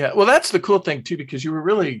 Yeah. Well, that's the cool thing too, because you were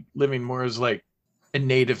really living more as like a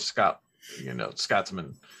native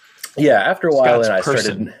Scotsman. Yeah. After a while, Scots and I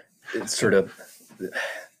person. started sort of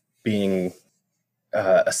being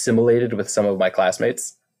assimilated with some of my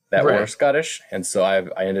classmates that were Scottish. And so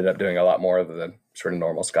I ended up doing a lot more of the sort of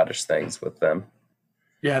normal Scottish things with them.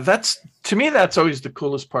 Yeah. To me, that's always the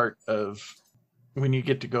coolest part of when you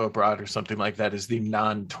get to go abroad or something like that, is the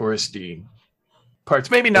non-touristy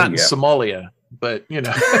parts. Maybe not in Somalia, but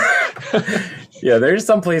Yeah, there's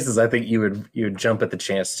some places I think you would jump at the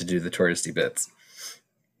chance to do the touristy bits.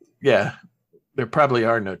 Yeah, there probably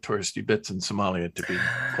are no touristy bits in Somalia, to be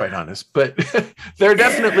quite honest, but there are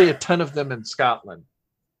definitely a ton of them in Scotland.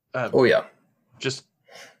 Just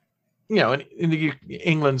in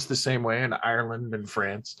England's the same way, and Ireland and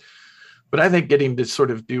France. But I think getting to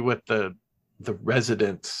sort of do what the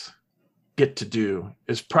residents get to do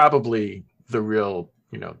is probably the real,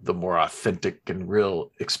 the more authentic and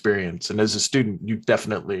real experience. And as a student, you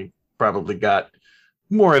definitely probably got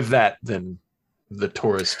more of that than the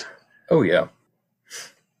tourist. Oh, yeah.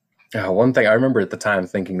 One thing I remember at the time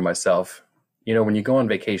thinking to myself, when you go on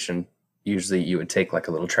vacation, usually you would take like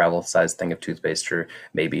a little travel sized thing of toothpaste, or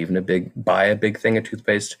maybe even buy a big thing of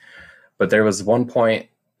toothpaste. But there was one point,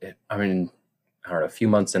 I don't know, a few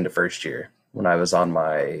months into first year, when I was on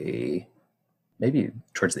maybe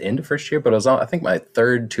towards the end of first year, but I was on, I think, my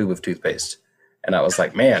 3rd tube of toothpaste. And I was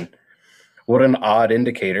like, man, what an odd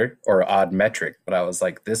indicator or odd metric. But I was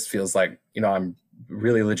like, this feels like, I'm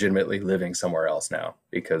really legitimately living somewhere else now,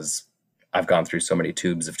 because I've gone through so many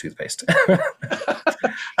tubes of toothpaste.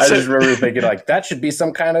 I just remember thinking like, that should be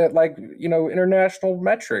some kind of like, international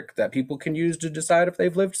metric that people can use to decide if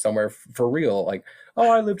they've lived somewhere for real. Like, oh,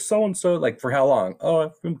 I lived so-and-so, like, for how long?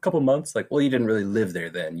 Oh, a couple months. Like, well, you didn't really live there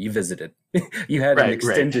then. You visited. You had an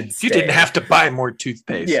extended stay. You didn't have to buy more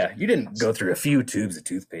toothpaste. Yeah, you didn't go through a few tubes of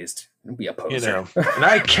toothpaste. Don't be a poser. And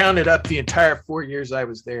I counted up the entire 4 years I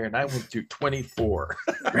was there, and I went through 24.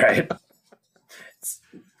 Right. sense.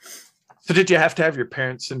 So did you have to have your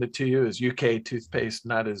parents send it to you as UK toothpaste,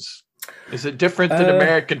 not as, is it different than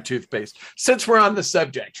American toothpaste? Since we're on the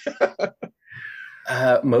subject.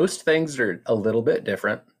 Most things are a little bit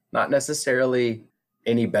different, not necessarily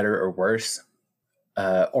any better or worse,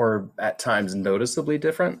 or at times noticeably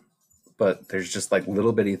different, but there's just like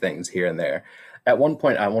little bitty things here and there. At one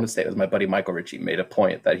point, I want to say it was my buddy Michael Ritchie made a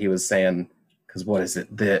point that he was saying, because what is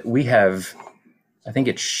it that we have? I think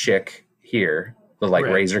it's Schick here, the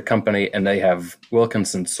razor company, and they have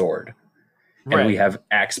Wilkinson Sword, and we have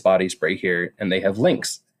Axe body spray here, and they have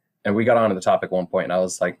Lynx. And we got onto the topic at one point, and I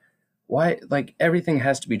was like, why? Like everything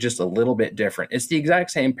has to be just a little bit different. It's the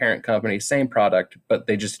exact same parent company, same product, but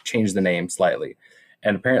they just changed the name slightly.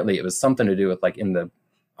 And apparently, it was something to do with like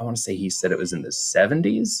I want to say he said it was in the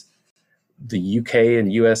 70s. The UK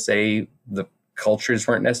and USA, the cultures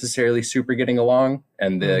weren't necessarily super getting along,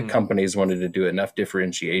 and the companies wanted to do enough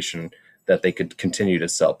differentiation that they could continue to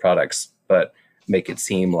sell products, but make it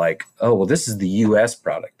seem like, oh, well, this is the US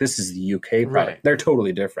product, this is the UK product. Right. They're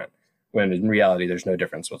totally different, when in reality, there's no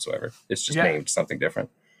difference whatsoever. It's just named something different.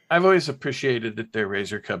 I've always appreciated that their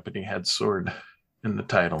razor company had sword in the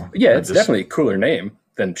title. Yeah, it's definitely a cooler name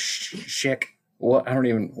than Schick.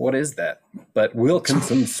 What is that? But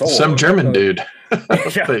Wilkinson Sword. Some German dude.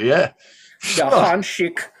 Yeah. But yeah. Hans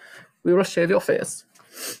Schick. We will shave your face.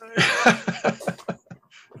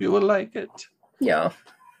 You will like it. Yeah.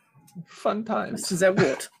 Fun times. This is a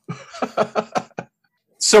what?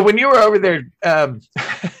 So when you were over there,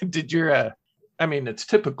 did your I mean, it's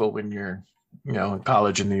typical when you're, in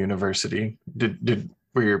college and the university.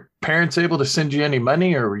 Were your parents able to send you any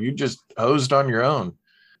money, or were you just hosed on your own?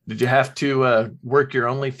 Did you have to work your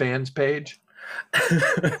OnlyFans page?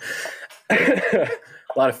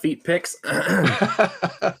 A lot of feet pics.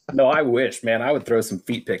 No, I wish, man. I would throw some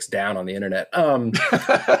feet pics down on the internet. I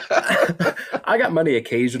got money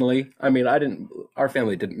occasionally. I mean, our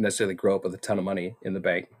family didn't necessarily grow up with a ton of money in the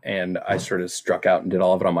bank, and I sort of struck out and did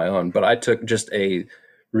all of it on my own. But I took just a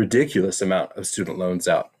ridiculous amount of student loans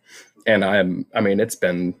out. And it's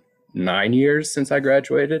been 9 years since I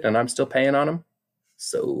graduated, and I'm still paying on them.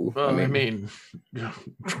 So, well, I mean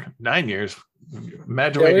 9 years.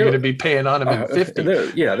 Imagine what you're going to be paying on them in 50.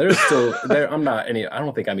 There's still there. I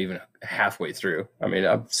don't think I'm even halfway through. I mean,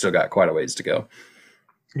 I've still got quite a ways to go.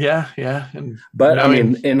 Yeah. But I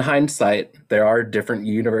mean, in hindsight, there are different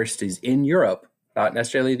universities in Europe, not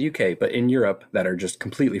necessarily the UK, but in Europe, that are just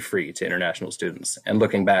completely free to international students. And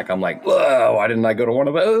looking back, I'm like, whoa, why didn't I go to one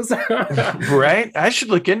of those? Right? I should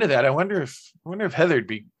look into that. I wonder if Heather'd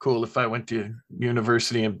be cool if I went to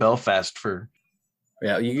university in Belfast for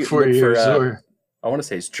 4 years. I want to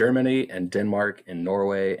say it's Germany and Denmark and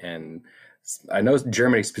Norway, and I know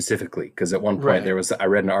Germany specifically because at one point I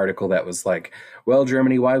read an article that was like, well,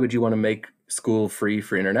 Germany, why would you want to make school free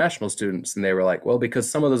for international students? And they were like, well, because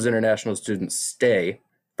some of those international students stay.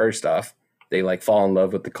 First off, they like fall in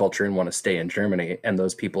love with the culture and want to stay in Germany, and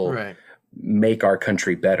those people make our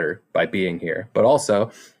country better by being here. But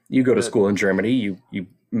also, you go to school in Germany, you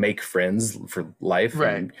make friends for life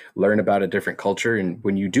and learn about a different culture, and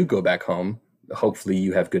when you do go back home, hopefully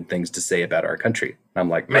you have good things to say about our country. I'm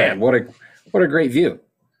like, man, what a great view.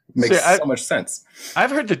 Makes so much sense.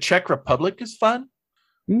 I've heard the Czech Republic is fun.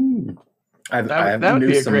 That would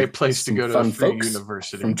be a great place to go to a free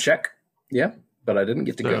university. From Czech, yeah, but I didn't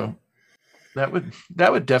get to go. That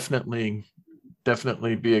would definitely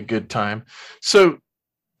be a good time. So,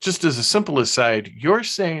 just as a simple aside, you're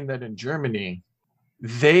saying that in Germany,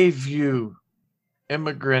 they view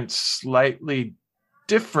immigrants slightly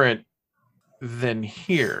different than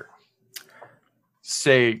here.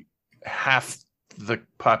 Say half the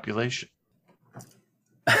population.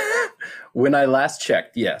 When I last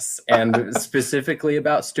checked, yes, and specifically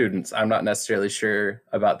about students, I'm not necessarily sure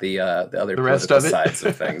about the other rest of sides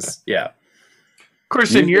of things. Yeah, of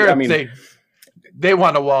course, in Europe, they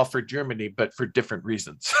want a wall for Germany, but for different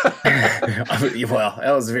reasons. Well,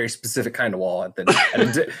 that was a very specific kind of wall at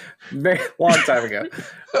a very long time ago.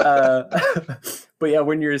 But yeah,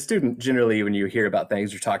 when you're a student, generally, when you hear about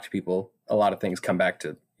things or talk to people, a lot of things come back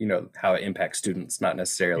to how it impacts students, not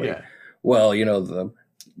necessarily. Well, the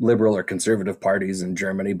liberal or conservative parties in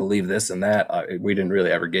Germany believe this and that. We didn't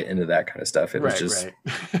really ever get into that kind of stuff. It was just,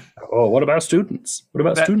 oh, what about students? What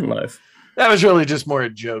about student life? That was really just more a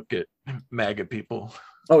joke at MAGA people.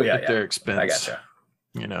 Oh yeah, at their expense. I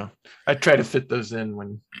gotcha. I try to fit those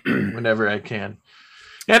in whenever I can.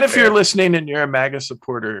 And if you're listening and you're a MAGA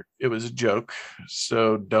supporter, it was a joke.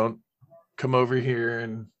 So don't come over here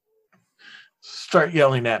and start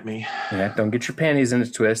yelling at me. Yeah, don't get your panties in a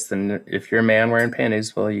twist. And if you're a man wearing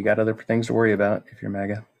panties, well, you got other things to worry about if you're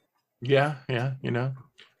MAGA. Yeah, yeah,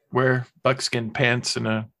 wear buckskin pants and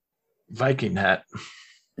a Viking hat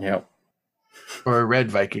Yep. or a red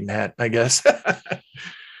Viking hat, I guess.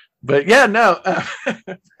 But yeah, no,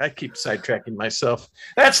 I keep sidetracking myself.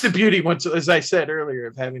 That's the beauty, once, as I said earlier,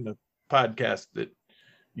 of having a podcast, that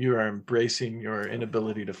you are embracing your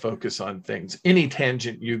inability to focus on things. Any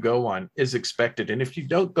tangent you go on is expected. And if you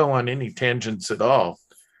don't go on any tangents at all,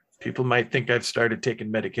 people might think I've started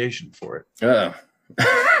taking medication for it.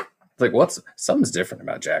 Like, something's different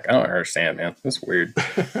about Jack. I don't understand, man. It's weird.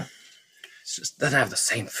 It just doesn't have the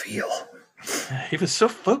same feel. He was so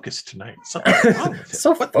focused tonight. Something's wrong with him.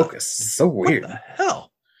 So focused. So weird. What the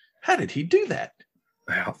hell? How did he do that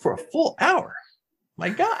for a full hour? My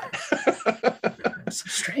God.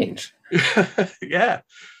 It's strange. Yeah.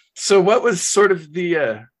 So what was sort of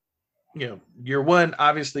the, year one,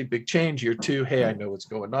 obviously big change. Year two, hey, I know what's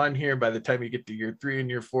going on here. By the time you get to year three and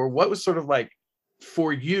year four, what was sort of like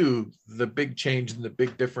for you the big change and the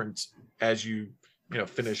big difference as you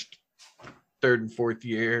finished third and fourth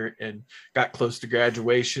year and got close to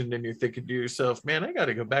graduation, and you're thinking to yourself, man, I got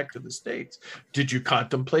to go back to the States? Did you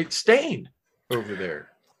contemplate staying over there?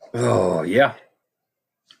 Oh, yeah.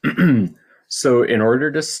 So in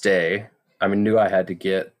order to stay, I knew I had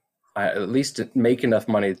to at least make enough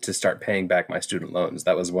money to start paying back my student loans.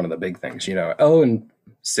 That was one of the big things, in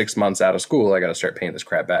 6 months out of school, I got to start paying this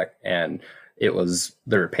crap back. And the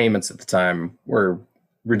repayments at the time were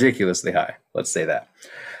ridiculously high. Let's say that.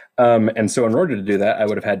 And so in order to do that, I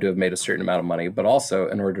would have had to have made a certain amount of money, but also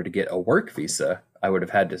in order to get a work visa, I would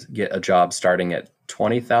have had to get a job starting at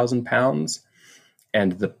 £20,000.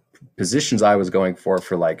 And the positions I was going for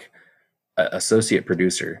like associate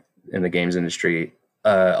producer in the games industry,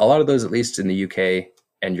 a lot of those, at least in the UK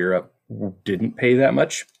and Europe, didn't pay that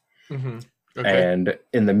much. Mm-hmm. Okay. And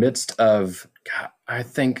in the midst of, I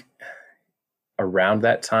think around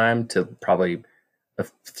that time to probably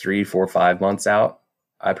 3, 4, 5 months out,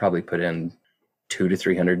 I probably put in 200 to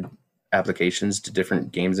 300 applications to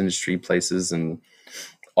different games industry places and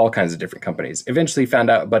all kinds of different companies. Eventually found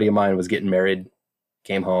out a buddy of mine was getting married,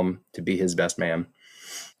 came home to be his best man.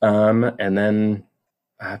 And then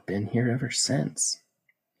I've been here ever since.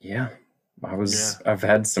 Yeah. I've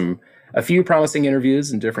had a few promising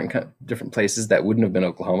interviews in different places that wouldn't have been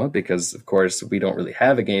Oklahoma, because of course we don't really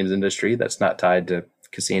have a games industry that's not tied to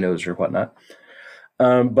casinos or whatnot.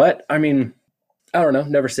 But I don't know,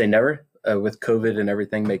 never say never. With COVID and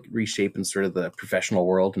everything reshaping sort of the professional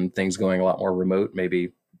world and things going a lot more remote,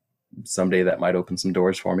 maybe someday that might open some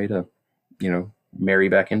doors for me to, marry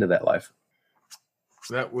back into that life.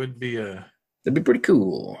 That would be that'd be pretty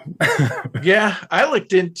cool. Yeah, I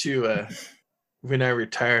looked into when I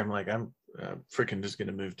retire, I'm like, I'm freaking just going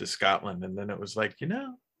to move to Scotland. And then it was like, that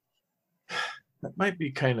might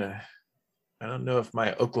be kind of, I don't know if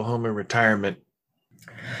my Oklahoma retirement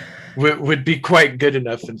would be quite good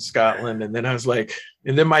enough in Scotland. And then I was like,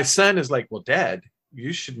 and then my son is like, well, Dad,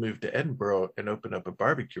 you should move to Edinburgh and open up a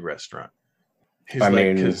barbecue restaurant. He's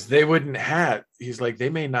because they wouldn't have, he's like, they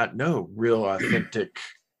may not know real authentic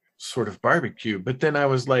sort of barbecue. But then I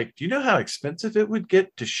was like, do you know how expensive it would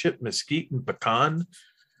get to ship mesquite and pecan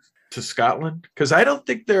to Scotland? Because I don't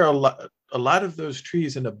think there are a lot of those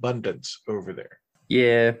trees in abundance over there.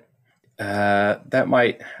 Yeah. That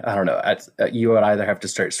might, I don't know. You would either have to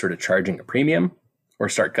start sort of charging a premium or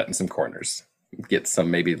start cutting some corners, get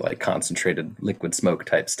some maybe like concentrated liquid smoke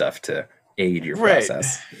type stuff to aid your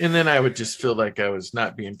process. And then I would just feel like I was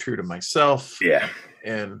not being true to myself. Yeah.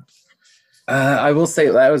 And I will say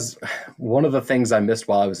that was one of the things I missed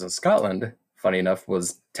while I was in Scotland, funny enough,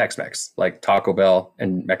 was Tex-Mex, like Taco Bell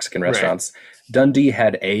and Mexican restaurants. Right. Dundee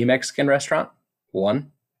had a Mexican restaurant,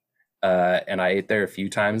 one. And I ate there a few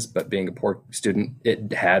times, but being a poor student,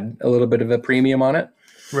 it had a little bit of a premium on it.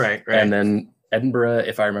 Right. And then Edinburgh,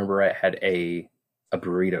 if I remember right, had a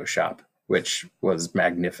burrito shop, which was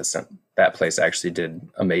magnificent. That place actually did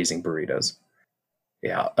amazing burritos.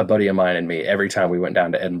 Yeah, a buddy of mine and me, every time we went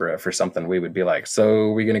down to Edinburgh for something, we would be like,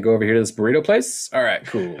 so we're going to go over here to this burrito place? All right,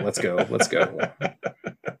 cool. Let's go.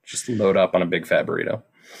 Just load up on a big fat burrito.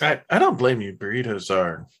 I don't blame you. Burritos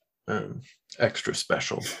are extra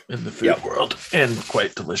special in the food world and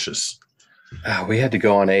quite delicious. We had to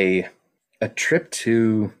go on a trip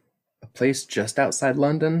to a place just outside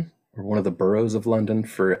London, or one of the boroughs of London,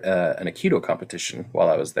 for an Aikido competition while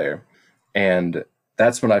I was there. And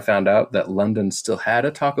that's when I found out that London still had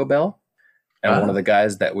a Taco Bell. And one of the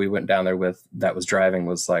guys that we went down there with that was driving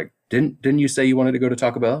was like, didn't you say you wanted to go to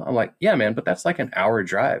Taco Bell? I'm like, yeah, man, but that's like an hour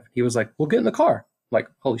drive. He was like, well, get in the car. I'm like,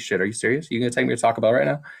 holy shit, are you serious? You going to take me to Taco Bell right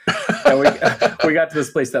now? And we got to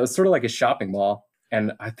this place that was sort of like a shopping mall.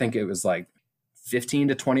 And I think it was like 15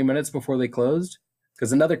 to 20 minutes before they closed.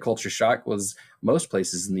 Because another culture shock was most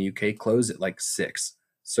places in the UK close at like 6.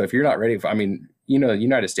 So if you're not ready for, I mean,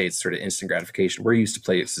 United States sort of instant gratification. We're used to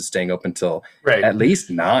places staying open until at least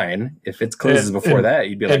 9. If it closes before that,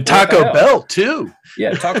 you'd be like, and Taco Bell too.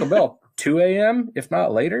 Yeah, Taco Bell, 2 a.m. if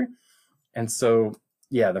not later. And so,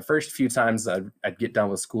 yeah, the first few times I'd get done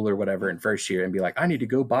with school or whatever in first year and be like, I need to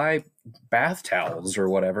go buy bath towels or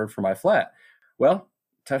whatever for my flat. Well,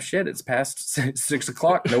 tough shit. It's past 6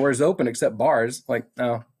 o'clock. Nowhere's open except bars. Like,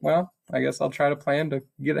 oh, well, I guess I'll try to plan to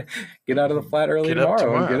get out of the flat early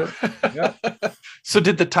tomorrow and get it. Yeah. So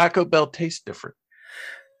did the Taco Bell taste different?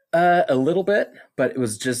 A little bit, but it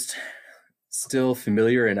was just still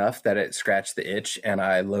familiar enough that it scratched the itch, and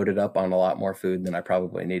I loaded up on a lot more food than I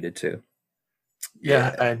probably needed to.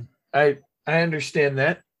 Yeah. I understand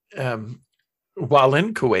that. While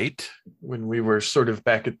in Kuwait, when we were sort of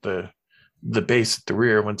back at the base at the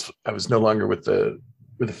rear, once I was no longer with a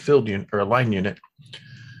field unit or a line unit,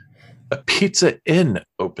 a Pizza Inn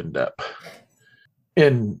opened up.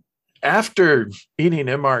 And after eating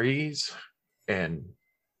MREs and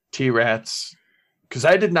T-Rats, because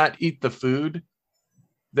I did not eat the food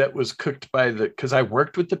that was cooked because I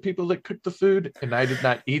worked with the people that cooked the food, and I did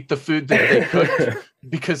not eat the food that they cooked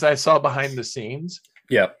because I saw behind the scenes.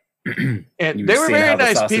 Yep. And they were very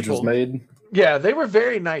nice people. Made. Yeah, they were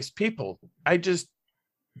very nice people. I just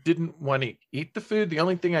didn't want to eat the food. The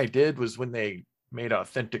only thing I did was when they made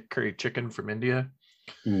authentic curry chicken from India.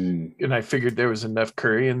 And I figured there was enough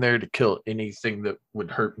curry in there to kill anything that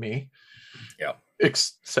would hurt me. Yeah.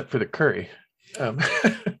 Except for the curry.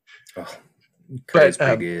 Curry's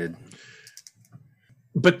pretty good.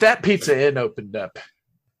 But that Pizza Inn opened up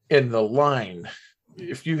in the line.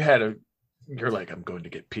 If you had you're like, I'm going to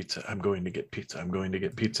get pizza. I'm going to get pizza. I'm going to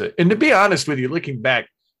get pizza. And to be honest with you, looking back,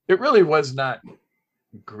 it really was not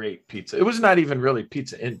great pizza. It was not even really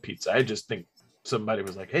Pizza Inn pizza. I just think somebody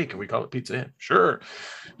was like, hey, can we call it Pizza Inn? Sure.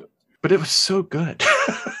 But it was so good.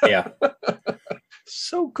 Yeah.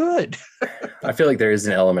 So good. I feel like there is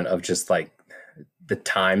an element of just like the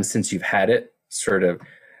time since you've had it sort of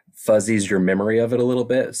fuzzies your memory of it a little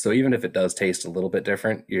bit. So even if it does taste a little bit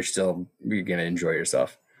different, you're going to enjoy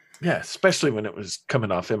yourself. Yeah, especially when it was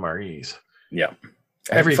coming off MREs. Yeah.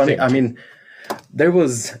 Everything. Funny, I mean, there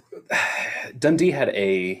was Dundee had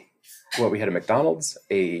we had a McDonald's,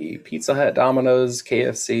 a Pizza Hut, Domino's,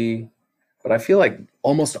 KFC, but I feel like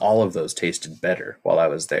almost all of those tasted better while I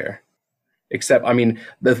was there. Except, I mean,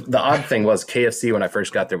 the odd thing was KFC when I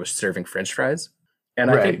first got there was serving French fries. And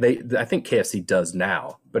I think KFC does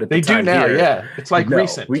now, but they do now. Yeah, it's like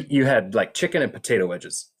recent. You had like chicken and potato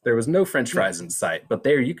wedges. There was no French fries in sight, but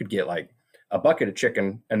there you could get like a bucket of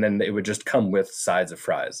chicken, and then it would just come with sides of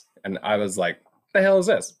fries. And I was like, "The hell is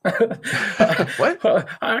this? What?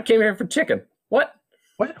 I came here for chicken. What?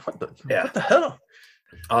 What the hell?"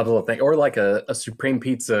 Odd little thing, or like a supreme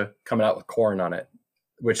pizza coming out with corn on it.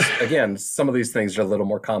 Which again, some of these things are a little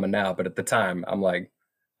more common now, but at the time, I'm like,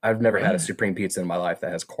 I've never had a supreme pizza in my life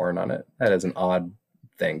that has corn on it. That is an odd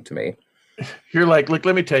thing to me. You're like, look,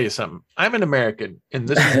 let me tell you something. I'm an American, and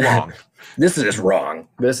this is wrong. This is just wrong.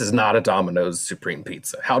 This is not a Domino's supreme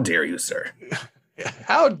pizza. How dare you, sir?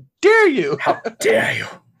 How dare you? How dare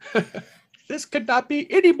you? This could not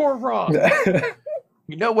be any more wrong.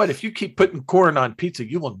 You know what? If you keep putting corn on pizza,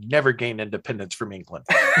 you will never gain independence from England.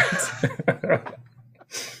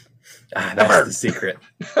 That's the secret.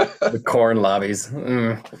 The corn lobbies.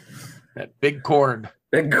 That big corn.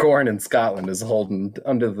 Big corn in Scotland is holding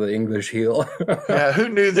under the English heel. Yeah, who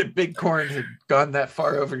knew that big corn had gone that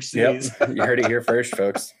far overseas? Yep. You heard it here first,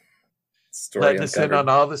 folks. Story Letting us in on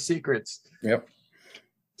all the secrets. Yep.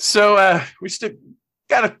 So we still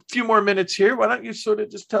got a few more minutes here. Why don't you sort of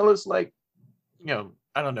just tell us, like,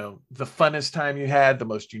 I don't know, the funnest time you had, the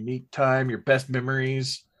most unique time, your best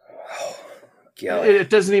memories. Yeah. It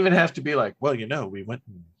doesn't even have to be like, well, we went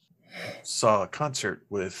and saw a concert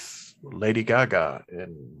with Lady Gaga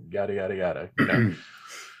and yada, yada, yada.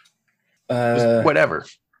 Just whatever.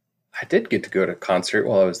 I did get to go to a concert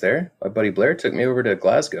while I was there. My buddy Blair took me over to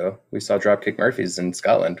Glasgow. We saw Dropkick Murphys in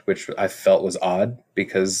Scotland, which I felt was odd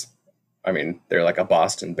because, I mean, they're like a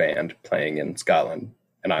Boston band playing in Scotland.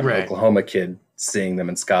 And I'm an Oklahoma kid seeing them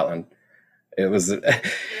in Scotland. It was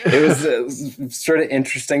sort of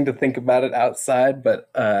interesting to think about it outside, but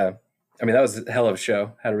I mean, that was a hell of a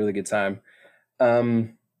show. Had a really good time.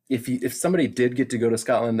 If somebody did get to go to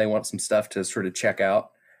Scotland, they want some stuff to sort of check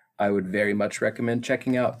out, I would very much recommend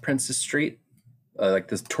checking out Princess Street, like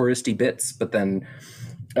the touristy bits. But then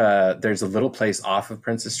there's a little place off of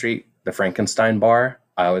Princess Street, the Frankenstein Bar.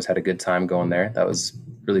 I always had a good time going there. That was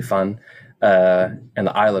really fun. And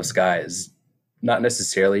the Isle of Skye is not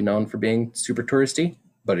necessarily known for being super touristy,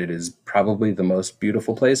 but it is probably the most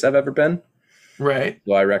beautiful place I've ever been. Right.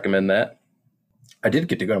 So I recommend that. I did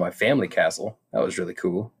get to go to my family castle. That was really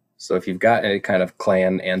cool. So if you've got any kind of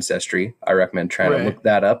clan ancestry, I recommend trying to look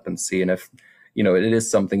that up and seeing if, it is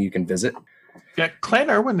something you can visit. Yeah, Clan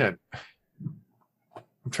Irwin. I'm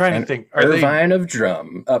trying to think. Irvine of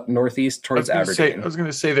Drum, up northeast towards Aberdeen. I was going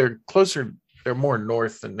to say they're closer. They're more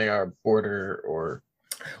north than they are border or.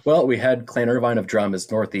 Well, we had Clan Irvine of Drum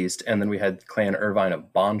is northeast, and then we had Clan Irvine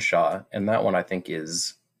of Bonshaw, and that one I think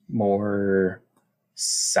is more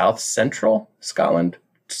south central Scotland,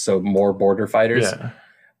 so more border fighters.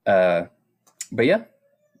 Yeah. But yeah,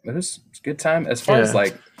 it was a good time. As far as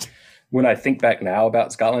like when I think back now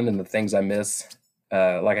about Scotland and the things I miss,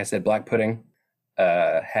 like I said, black pudding,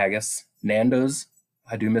 haggis, Nando's.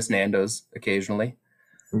 I do miss Nando's occasionally.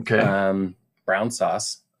 Okay. Brown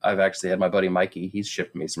sauce. I've actually had my buddy Mikey. He's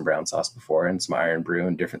shipped me some brown sauce before and some Iron Brew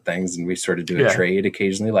and different things. And we sort of do a trade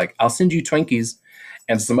occasionally. Like, I'll send you Twinkies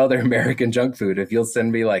and some other American junk food if you'll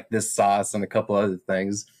send me like this sauce and a couple other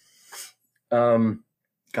things.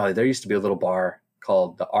 Golly, there used to be a little bar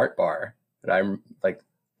called the Art Bar that I'm like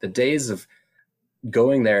the days of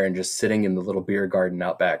going there and just sitting in the little beer garden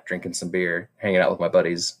out back, drinking some beer, hanging out with my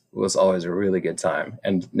buddies was always a really good time.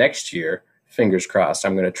 And next year, fingers crossed,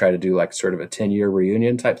 I'm going to try to do like sort of a 10-year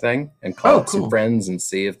reunion type thing and call up some friends and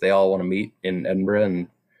see if they all want to meet in Edinburgh and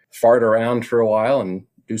fart around for a while and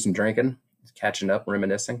do some drinking, catching up,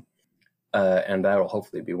 reminiscing. And that'll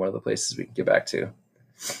hopefully be one of the places we can get back to.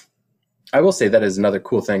 I will say that is another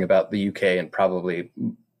cool thing about the UK and probably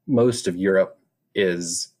most of Europe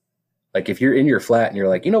is like if you're in your flat and you're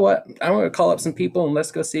like, you know what, I want to call up some people and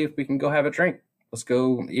let's go see if we can go have a drink. Let's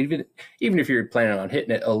go, even if you're planning on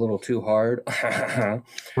hitting it a little too hard,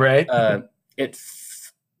 right?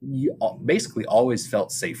 You basically always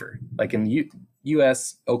felt safer. Like in the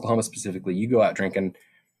U.S., Oklahoma specifically, you go out drinking,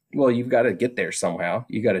 well, you've got to get there somehow.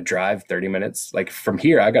 You got to drive 30 minutes. Like from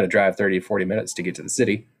here, I got to drive 30 to 40 minutes to get to the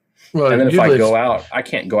city. Well, and then if I go out, I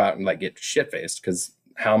can't go out and like get shit-faced because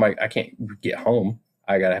I can't get home.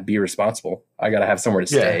 I got to be responsible. I got to have somewhere to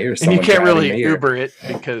stay or someone. And you can't really Uber it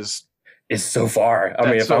because it's so far. I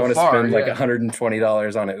mean, if I want to spend like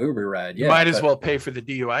 $120 on an Uber ride, you might as well pay for the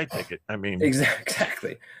DUI ticket. I mean,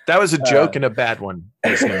 exactly. That was a joke and a bad one.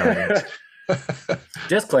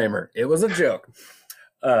 Disclaimer: it was a joke.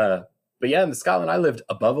 But yeah, in Scotland, I lived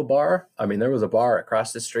above a bar. I mean, there was a bar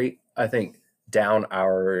across the street. I think down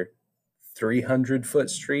our 300-foot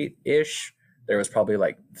street-ish, there was probably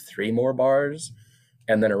like 3 more bars,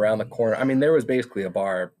 and then around the corner, I mean, there was basically a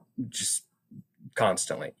bar just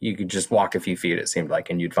constantly. You could just walk a few feet, it seemed like,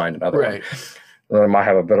 and you'd find another one. Well, I might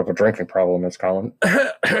have a bit of a drinking problem, Miss Colin.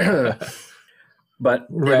 But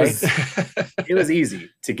it was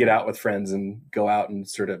easy to get out with friends and go out and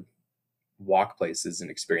sort of walk places and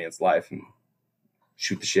experience life and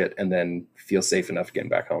shoot the shit and then feel safe enough getting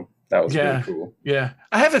back home. That was really cool. Yeah.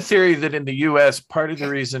 I have a theory that in the US, part of the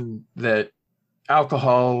reason that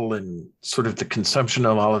alcohol and sort of the consumption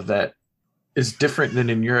of all of that is different than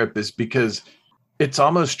in Europe is because it's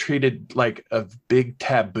almost treated like a big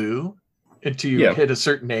taboo until you hit a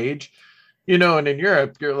certain age, and in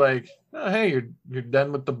Europe you're like, oh, hey, you're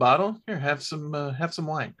done with the bottle. Here, have some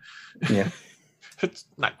wine. Yeah. It's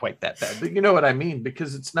not quite that bad, but you know what I mean?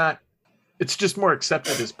 Because it's just more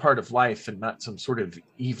accepted as part of life and not some sort of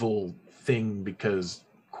evil thing because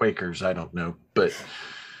Quakers, I don't know, but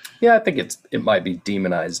yeah, I think it might be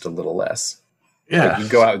demonized a little less. Yeah. Like you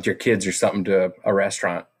go out with your kids or something to a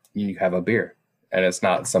restaurant and you have a beer and it's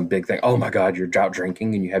not some big thing. Oh my God, you're out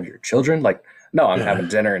drinking and you have your children. Like, no, I'm having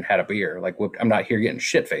dinner and had a beer. Like, I'm not here getting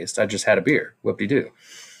shit-faced. I just had a beer. Whoop-de-doo.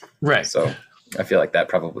 Right. So I feel like that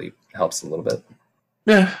probably helps a little bit.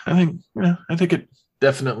 Yeah, I think it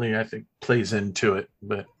definitely, plays into it.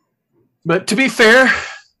 But to be fair,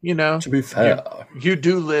 you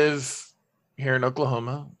do live here in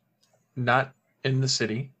Oklahoma, not in the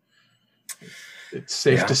city. It's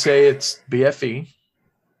safe to say it's BFE.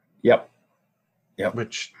 Yep.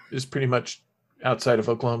 Which is pretty much outside of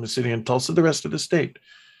Oklahoma City and Tulsa, the rest of the state.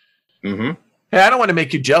 Mm-hmm. Hey, I don't want to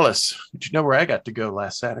make you jealous, but you know where I got to go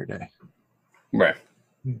last Saturday? Right.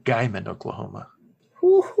 Guyman, Oklahoma.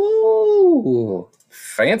 Woohoo!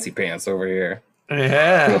 Fancy pants over here.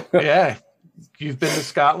 Yeah. You've been to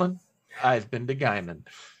Scotland? I've been to Guyman.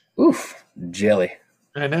 Oof, jelly.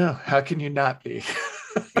 I know. How can you not be?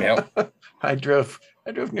 Yep. I drove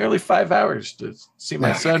nearly 5 hours to see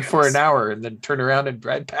my son for an hour and then turn around and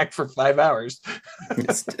ride back for 5 hours.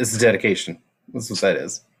 It's dedication. That's what that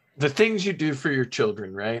is. The things you do for your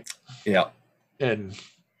children, right? Yeah. And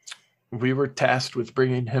we were tasked with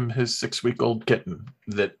bringing him his 6-week-old kitten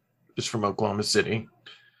that is from Oklahoma City.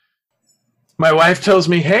 My wife tells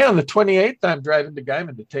me, hey, on the 28th, I'm driving to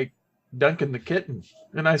Guyman to take Duncan the kitten.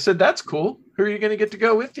 And I said, that's cool. Who are you going to get to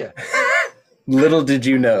go with you? Little did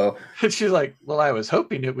you know. And she's like, well, I was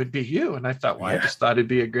hoping it would be you. And I thought, well, I just thought it'd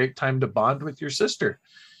be a great time to bond with your sister.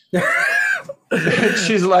 And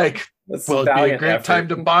she's like, That's well, it'd be a great effort. time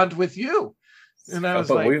to bond with you. And I was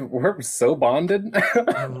but like, we're so bonded.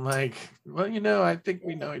 I'm like, well, I think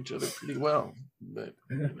we know each other pretty well. But,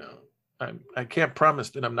 I can't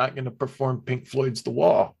promise that I'm not going to perform Pink Floyd's The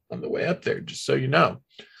Wall on the way up there, just so you know.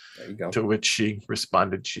 There you go. To which she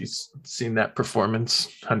responded, she's seen that performance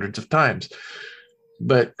hundreds of times.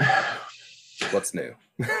 But What's new?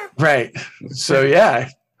 right. So yeah,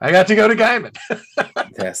 I got to go to Guyman.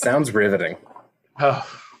 Yeah, sounds riveting. Oh,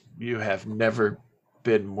 you have never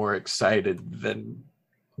been more excited than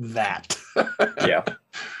that. Yeah.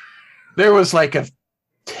 There was like a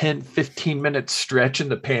 10-15 minute stretch in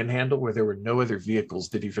the Panhandle where there were no other vehicles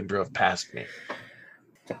that even drove past me.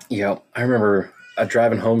 Yeah, I remember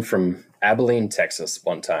driving home from Abilene, Texas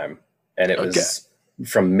one time, and it was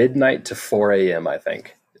from midnight to 4 a.m., I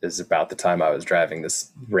think, is about the time I was driving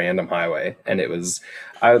this random highway. And it was,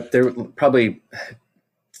 there were probably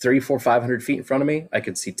 300, 400, 500 feet in front of me, I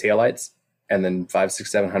could see taillights. And then 500, 600,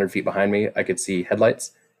 700 feet behind me, I could see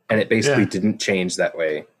headlights. And it basically didn't change that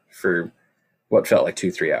way for what felt like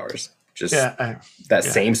 2-3 hours. Just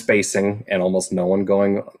same spacing and almost no one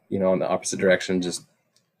going, in the opposite direction, just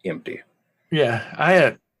empty. Yeah, I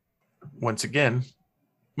had, once again,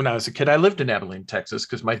 when I was a kid, I lived in Abilene, Texas,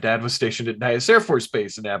 because my dad was stationed at Dyess Air Force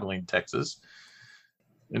Base in Abilene, Texas.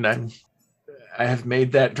 And I have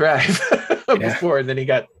made that drive before, and then he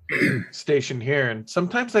got stationed here. And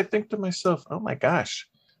sometimes I think to myself, oh my gosh,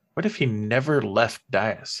 what if he never left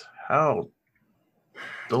Dyess? How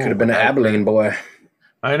could have been an Abilene boy.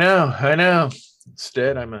 I know.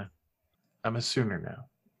 Instead, I'm a Sooner now.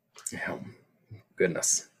 Yeah,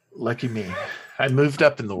 goodness. Lucky me. I moved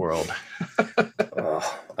up in the world.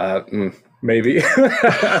 Maybe.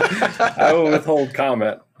 I will withhold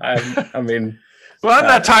comment. I mean, well, I'm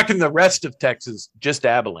not talking the rest of Texas, just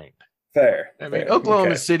Abilene. Fair. I mean,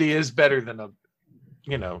 Oklahoma City is better than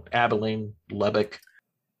Abilene, Lubbock.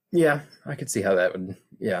 Yeah, I could see how that would.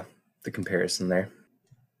 Yeah, the comparison there.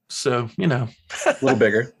 So a little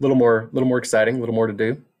bigger, a little more exciting, a little more to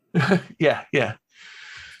do. Yeah.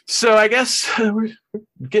 So I guess we're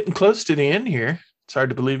getting close to the end here. It's hard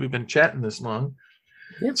to believe we've been chatting this long.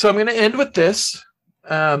 Yep. So I'm going to end with this.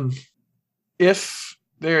 If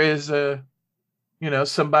there is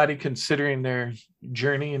somebody considering their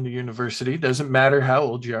journey into university, doesn't matter how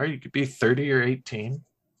old you are, you could be 30 or 18, you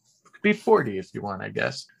could be 40 if you want, I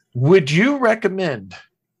guess. Would you recommend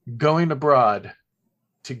going abroad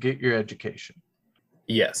to get your education?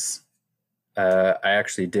 Yes. I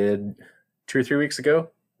actually did 2 or 3 weeks ago.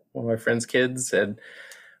 One of my friend's kids said,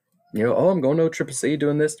 I'm going to CCC,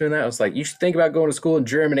 doing this, doing that. I was like, you should think about going to school in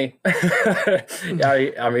Germany.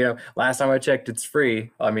 I mean, last time I checked, it's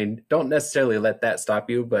free. I mean, don't necessarily let that stop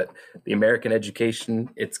you, but the American education,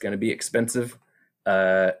 it's going to be expensive.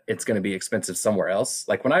 It's going to be expensive somewhere else.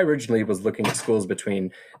 Like when I originally was looking at schools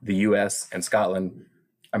between the US and Scotland,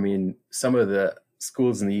 I mean, some of the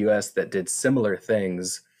schools in the US that did similar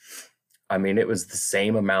things, I mean, it was the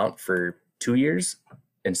same amount for 2 years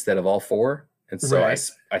instead of all 4. And so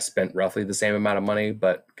I spent roughly the same amount of money,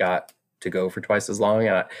 but got to go for twice as long.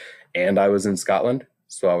 And I was in Scotland.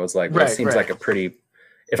 So I was like, well, it seems like a pretty,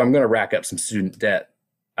 if I'm going to rack up some student debt,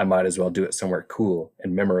 I might as well do it somewhere cool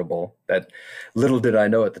and memorable. That little did I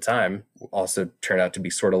know at the time also turned out to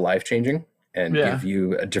be sort of life-changing and give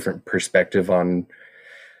you a different perspective on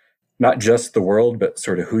not just the world, but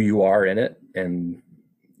sort of who you are in it. And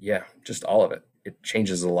just all of it. It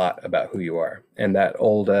changes a lot about who you are. And that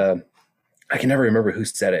old, I can never remember who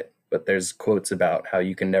said it, but there's quotes about how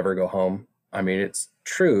you can never go home. I mean, it's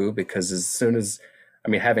true because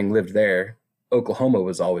having lived there, Oklahoma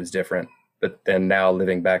was always different. But then now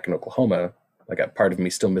living back in Oklahoma, like a part of me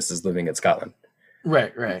still misses living in Scotland.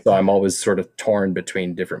 Right. So I'm always sort of torn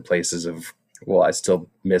between different places of, well, I still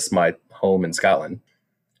miss my home in Scotland.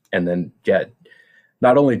 And then,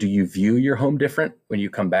 not only do you view your home different when you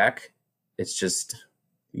come back, it's just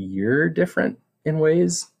you're different in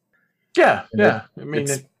ways. Yeah. I mean,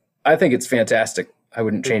 I think it's fantastic. I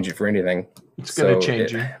wouldn't change it for anything. It's going to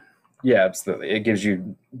change you. Yeah, absolutely. It gives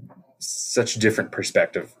you such different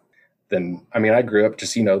perspective than, I grew up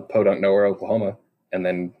just, podunk nowhere, Oklahoma, and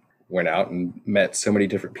then went out and met so many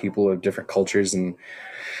different people of different cultures. And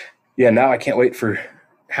now I can't wait for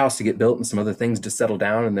a house to get built and some other things to settle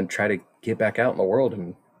down and then try to get back out in the world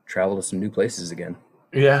and travel to some new places again.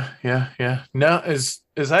 Yeah. Now, as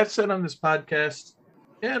I've said on this podcast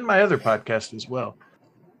and my other podcast as well,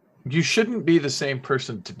 you shouldn't be the same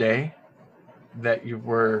person today that you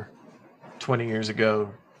were 20 years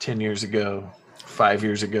ago, 10 years ago, 5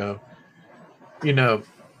 years ago. You know,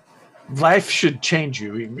 life should change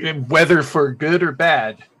you, whether for good or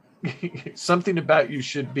bad. Something about you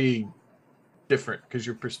should be different because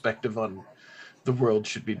your perspective on the world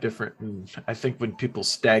should be different. And I think when people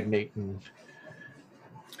stagnate and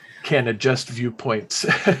can't adjust viewpoints,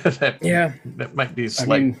 that might be a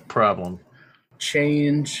slight problem.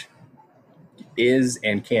 Change is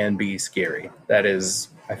and can be scary. That is,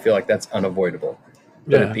 I feel like that's unavoidable.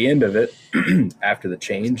 But at the end of it, after the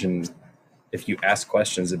change, and if you ask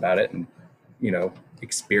questions about it and, you know,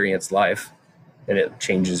 experience life, and it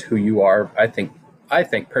changes who you are, I think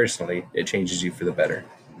personally it changes you for the better.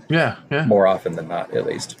 Yeah. More often than not, at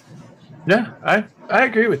least. Yeah, I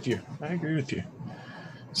agree with you.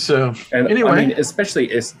 So, and anyway, I mean, especially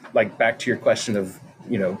it's like back to your question of,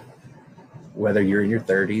 you know, whether you're in your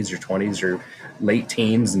 30s or 20s or late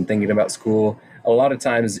teens and thinking about school, a lot of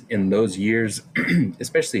times in those years,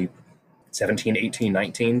 especially 17, 18,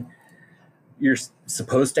 19, you're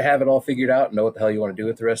supposed to have it all figured out, know what the hell you want to do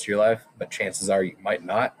with the rest of your life, but chances are you might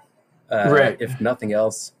not. Right. If nothing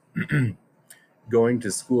else, going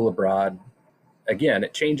to school abroad, again,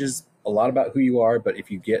 it changes a lot about who you are, but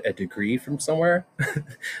if you get a degree from somewhere,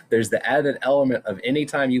 there's the added element of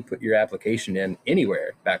anytime you put your application in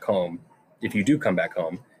anywhere back home, if you do come back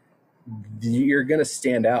home, you're going to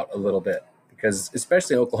stand out a little bit. Because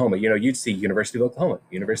especially in Oklahoma, you know, you'd see University of Oklahoma,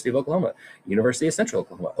 University of Central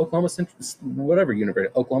Oklahoma, Oklahoma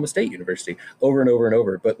State University, over and over and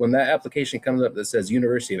over. But when that application comes up that says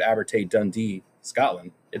University of Abertay, Dundee,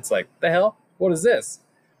 Scotland, it's like, the hell? What is this?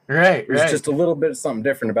 Right. There's just a little bit of something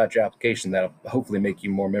different about your application that'll hopefully make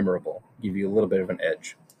you more memorable, give you a little bit of an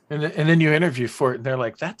edge. And then you interview for it, and they're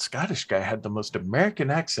like, that Scottish guy had the most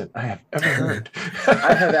American accent I have ever heard.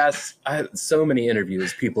 I had so many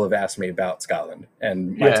interviews, people have asked me about Scotland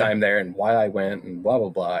and my time there and why I went and blah, blah,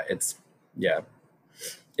 blah. It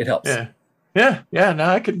helps. Yeah.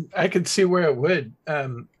 No, I could see where it would.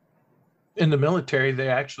 In the military, they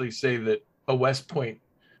actually say that a West Point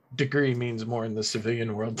degree means more in the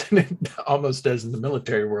civilian world than it almost does in the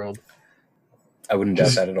military world. I wouldn't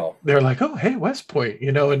doubt that at all. They're like, oh, hey, West Point,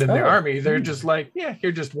 you know, and in the Army, they're just like, yeah,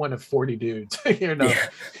 you're just one of 40 dudes, you know,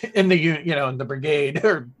 in the, you know, in the brigade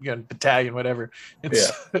or, you know, battalion, whatever.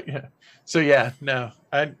 So yeah, no,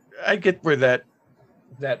 I get where that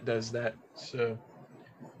does that. So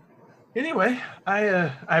anyway,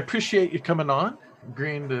 I appreciate you coming on,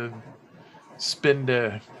 agreeing to spend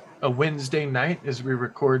a Wednesday night as we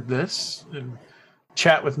record this and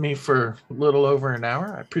chat with me for a little over an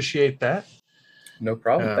hour. I appreciate that. No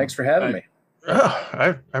problem. Thanks for having me.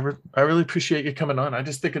 I really appreciate you coming on. I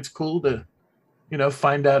just think it's cool to, you know,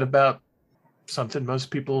 find out about something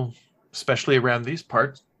most people, especially around these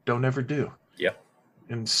parts, don't ever do. Yep.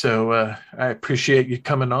 And so I appreciate you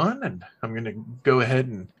coming on, and I'm going to go ahead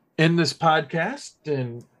and end this podcast.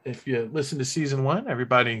 And if you listen to season 1,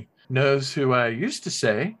 everybody knows who I used to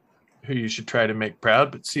say who you should try to make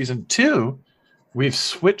proud. But season 2, we've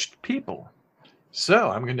switched people. So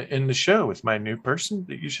I'm going to end the show with my new person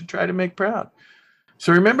that you should try to make proud.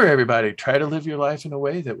 So remember, everybody, try to live your life in a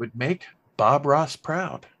way that would make Bob Ross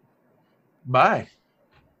proud. Bye.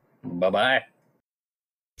 Bye-bye.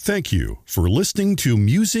 Thank you for listening to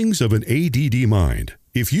Musings of an ADD Mind.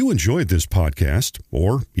 If you enjoyed this podcast,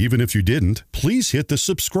 or even if you didn't, please hit the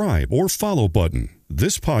subscribe or follow button.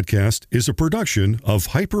 This podcast is a production of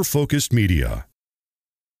Hyper Focused Media.